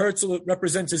religious, Har Herzl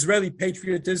represents Israeli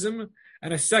patriotism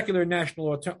and a secular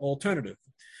national alternative.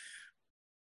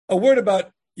 A word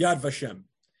about Yad Vashem.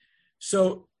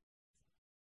 So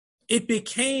it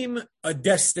became a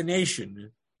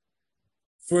destination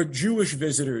for Jewish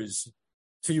visitors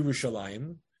to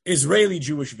Yerushalayim, Israeli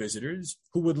Jewish visitors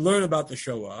who would learn about the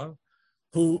Shoah,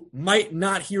 who might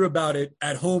not hear about it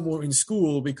at home or in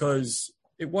school because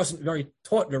it wasn't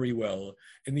taught very well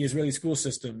in the Israeli school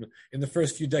system in the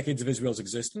first few decades of Israel's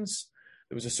existence.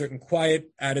 There was a certain quiet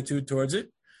attitude towards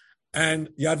it. And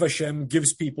Yad Vashem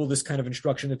gives people this kind of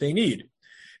instruction that they need.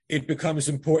 It becomes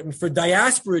important for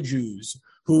diaspora Jews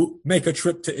who make a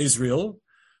trip to Israel,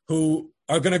 who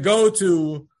are going to go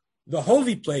to the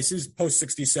holy places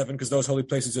post-67, because those holy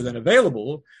places are then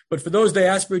available. But for those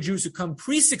diaspora Jews who come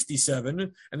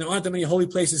pre-67, and there aren't that many holy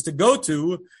places to go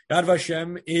to, Yad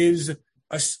Vashem is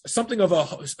something of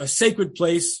a sacred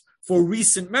place for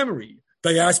recent memory,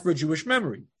 diaspora Jewish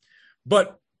memory.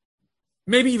 But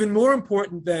maybe even more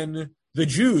important than the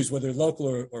Jews, whether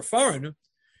local or foreign,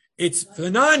 it's for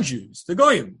the non-Jews, the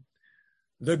Goyim.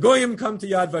 The Goyim come to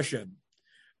Yad Vashem.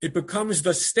 It becomes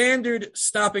the standard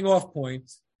stopping off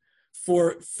point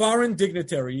for foreign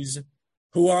dignitaries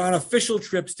who are on official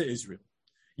trips to Israel.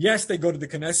 Yes, they go to the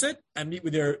Knesset and meet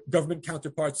with their government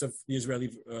counterparts of the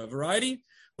Israeli variety,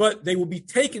 but they will be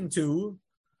taken to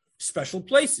special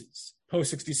places,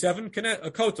 post-67,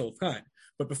 a Kotel, fine.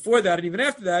 But before that, and even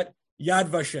after that, Yad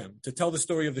Vashem, to tell the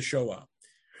story of the Shoah.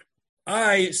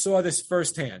 I saw this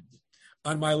firsthand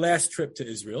on my last trip to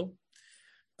Israel.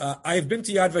 I have been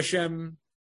to Yad Vashem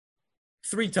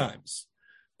 3 times.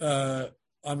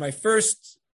 On my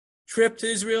first trip to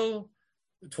Israel,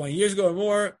 20 years ago or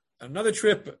more, another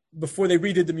trip before they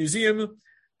redid the museum,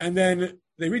 and then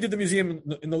they redid the museum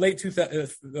in the late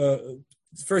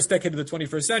first decade of the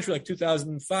 21st century, like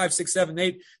 2005, 6, 7,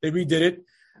 8, they redid it.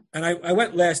 And I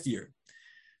went last year.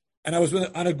 And I was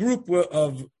on a group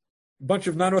of a bunch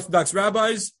of non-Orthodox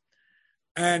rabbis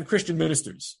and Christian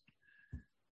ministers.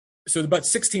 So about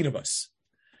 16 of us.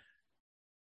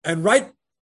 And right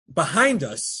behind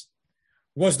us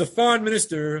was the foreign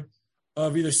minister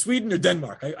of either Sweden or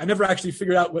Denmark. I never actually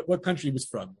figured out what country he was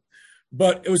from.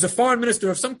 But it was a foreign minister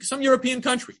of some European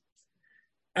country.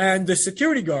 And the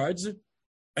security guards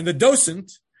and the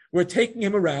docent were taking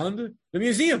him around the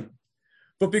museum.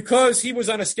 But because he was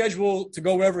on a schedule to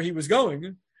go wherever he was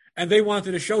going, and they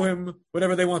wanted to show him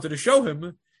whatever they wanted to show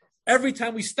him, every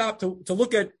time we stopped to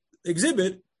look at the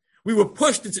exhibit, we were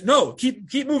pushed and said, no,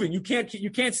 keep moving. You can't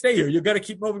stay here. You've got to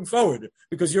keep moving forward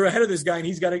because you're ahead of this guy and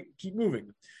he's got to keep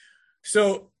moving.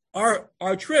 So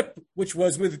our trip, which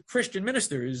was with Christian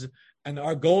ministers, and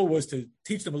our goal was to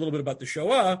teach them a little bit about the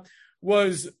Shoah,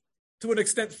 was to an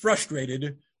extent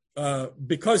frustrated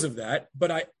because of that.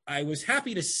 But I was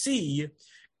happy to see, at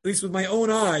least with my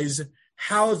own eyes,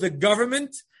 how the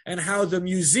government and how the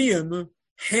museum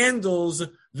handles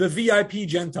the VIP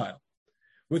Gentile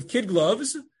with kid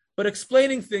gloves, but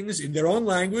explaining things in their own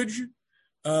language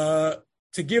to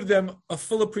give them a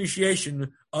full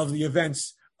appreciation of the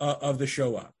events of the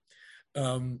Shoah.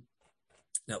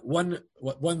 Now, one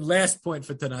last point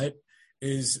for tonight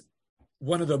is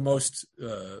one of the most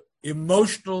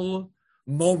emotional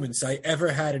moments I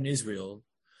ever had in Israel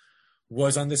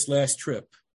was on this last trip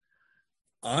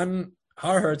on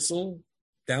Har Herzl,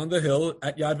 down the hill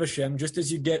at Yad Vashem, just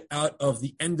as you get out of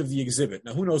the end of the exhibit.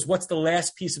 Now, who knows what's the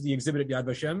last piece of the exhibit at Yad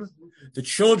Vashem? The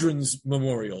Children's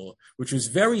Memorial, which is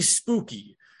very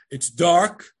spooky. It's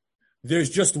dark.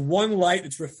 There's just one light.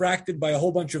 It's refracted by a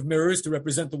whole bunch of mirrors to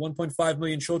represent the 1.5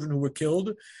 million children who were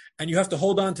killed. And you have to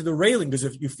hold on to the railing because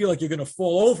if you feel like you're going to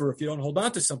fall over if you don't hold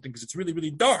on to something, because it's really,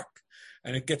 really dark.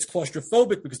 And it gets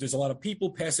claustrophobic because there's a lot of people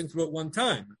passing through at one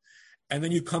time. And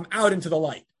then you come out into the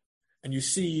light and you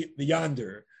see the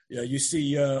yonder, you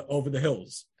see over the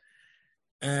hills.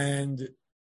 And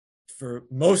for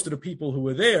most of the people who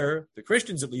were there, the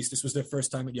Christians at least, this was their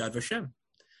first time at Yad Vashem.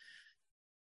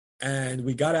 And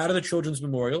we got out of the Children's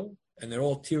Memorial, and they're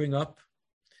all tearing up.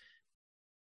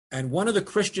 And one of the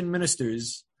Christian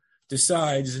ministers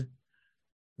decides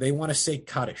they want to say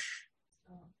Kaddish.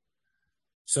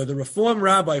 So the Reform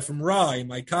rabbi from Rye,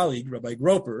 my colleague, Rabbi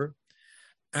Groper,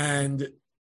 and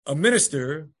a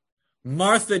minister,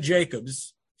 Martha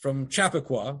Jacobs from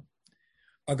Chappaqua,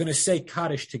 are going to say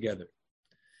Kaddish together.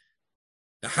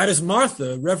 Now, how does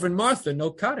Reverend Martha, know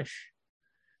Kaddish?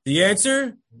 The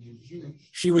answer,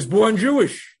 she was born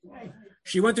Jewish.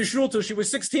 She went to shul till she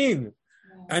was 16.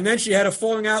 And then she had a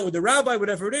falling out with the rabbi,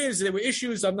 whatever it is. There were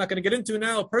issues I'm not going to get into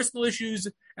now, personal issues.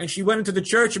 And she went into the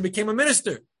church and became a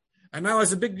minister. And now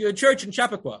has a big church in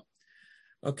Chappaqua.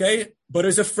 Okay? But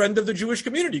as a friend of the Jewish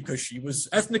community, because she was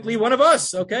ethnically one of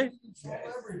us. Okay?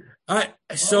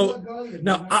 So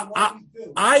now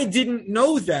I didn't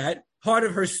know that part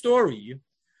of her story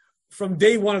from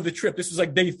day one of the trip. This was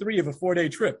like day 3 of a 4-day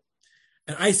trip.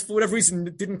 And I, for whatever reason,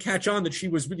 didn't catch on that she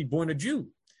was really born a Jew.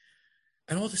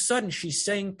 And all of a sudden, she's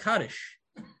saying Kaddish.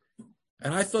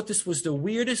 And I thought this was the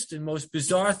weirdest and most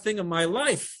bizarre thing of my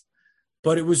life.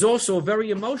 But it was also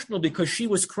very emotional because she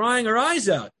was crying her eyes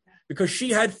out because she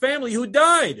had family who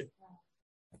died.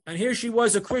 And here she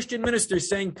was, a Christian minister,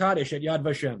 saying Kaddish at Yad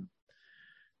Vashem.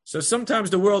 So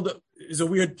sometimes the world is a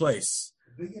weird place.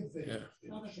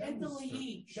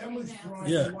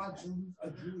 Yeah.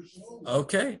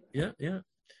 Okay. Yeah.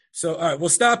 So, all right, we'll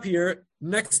stop here.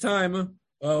 Next time,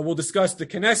 we'll discuss the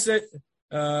Knesset,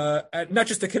 not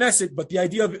just the Knesset, but the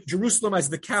idea of Jerusalem as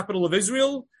the capital of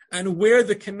Israel and where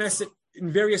the Knesset in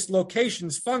various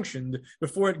locations functioned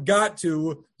before it got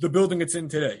to the building it's in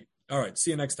today. All right.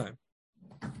 See you next time.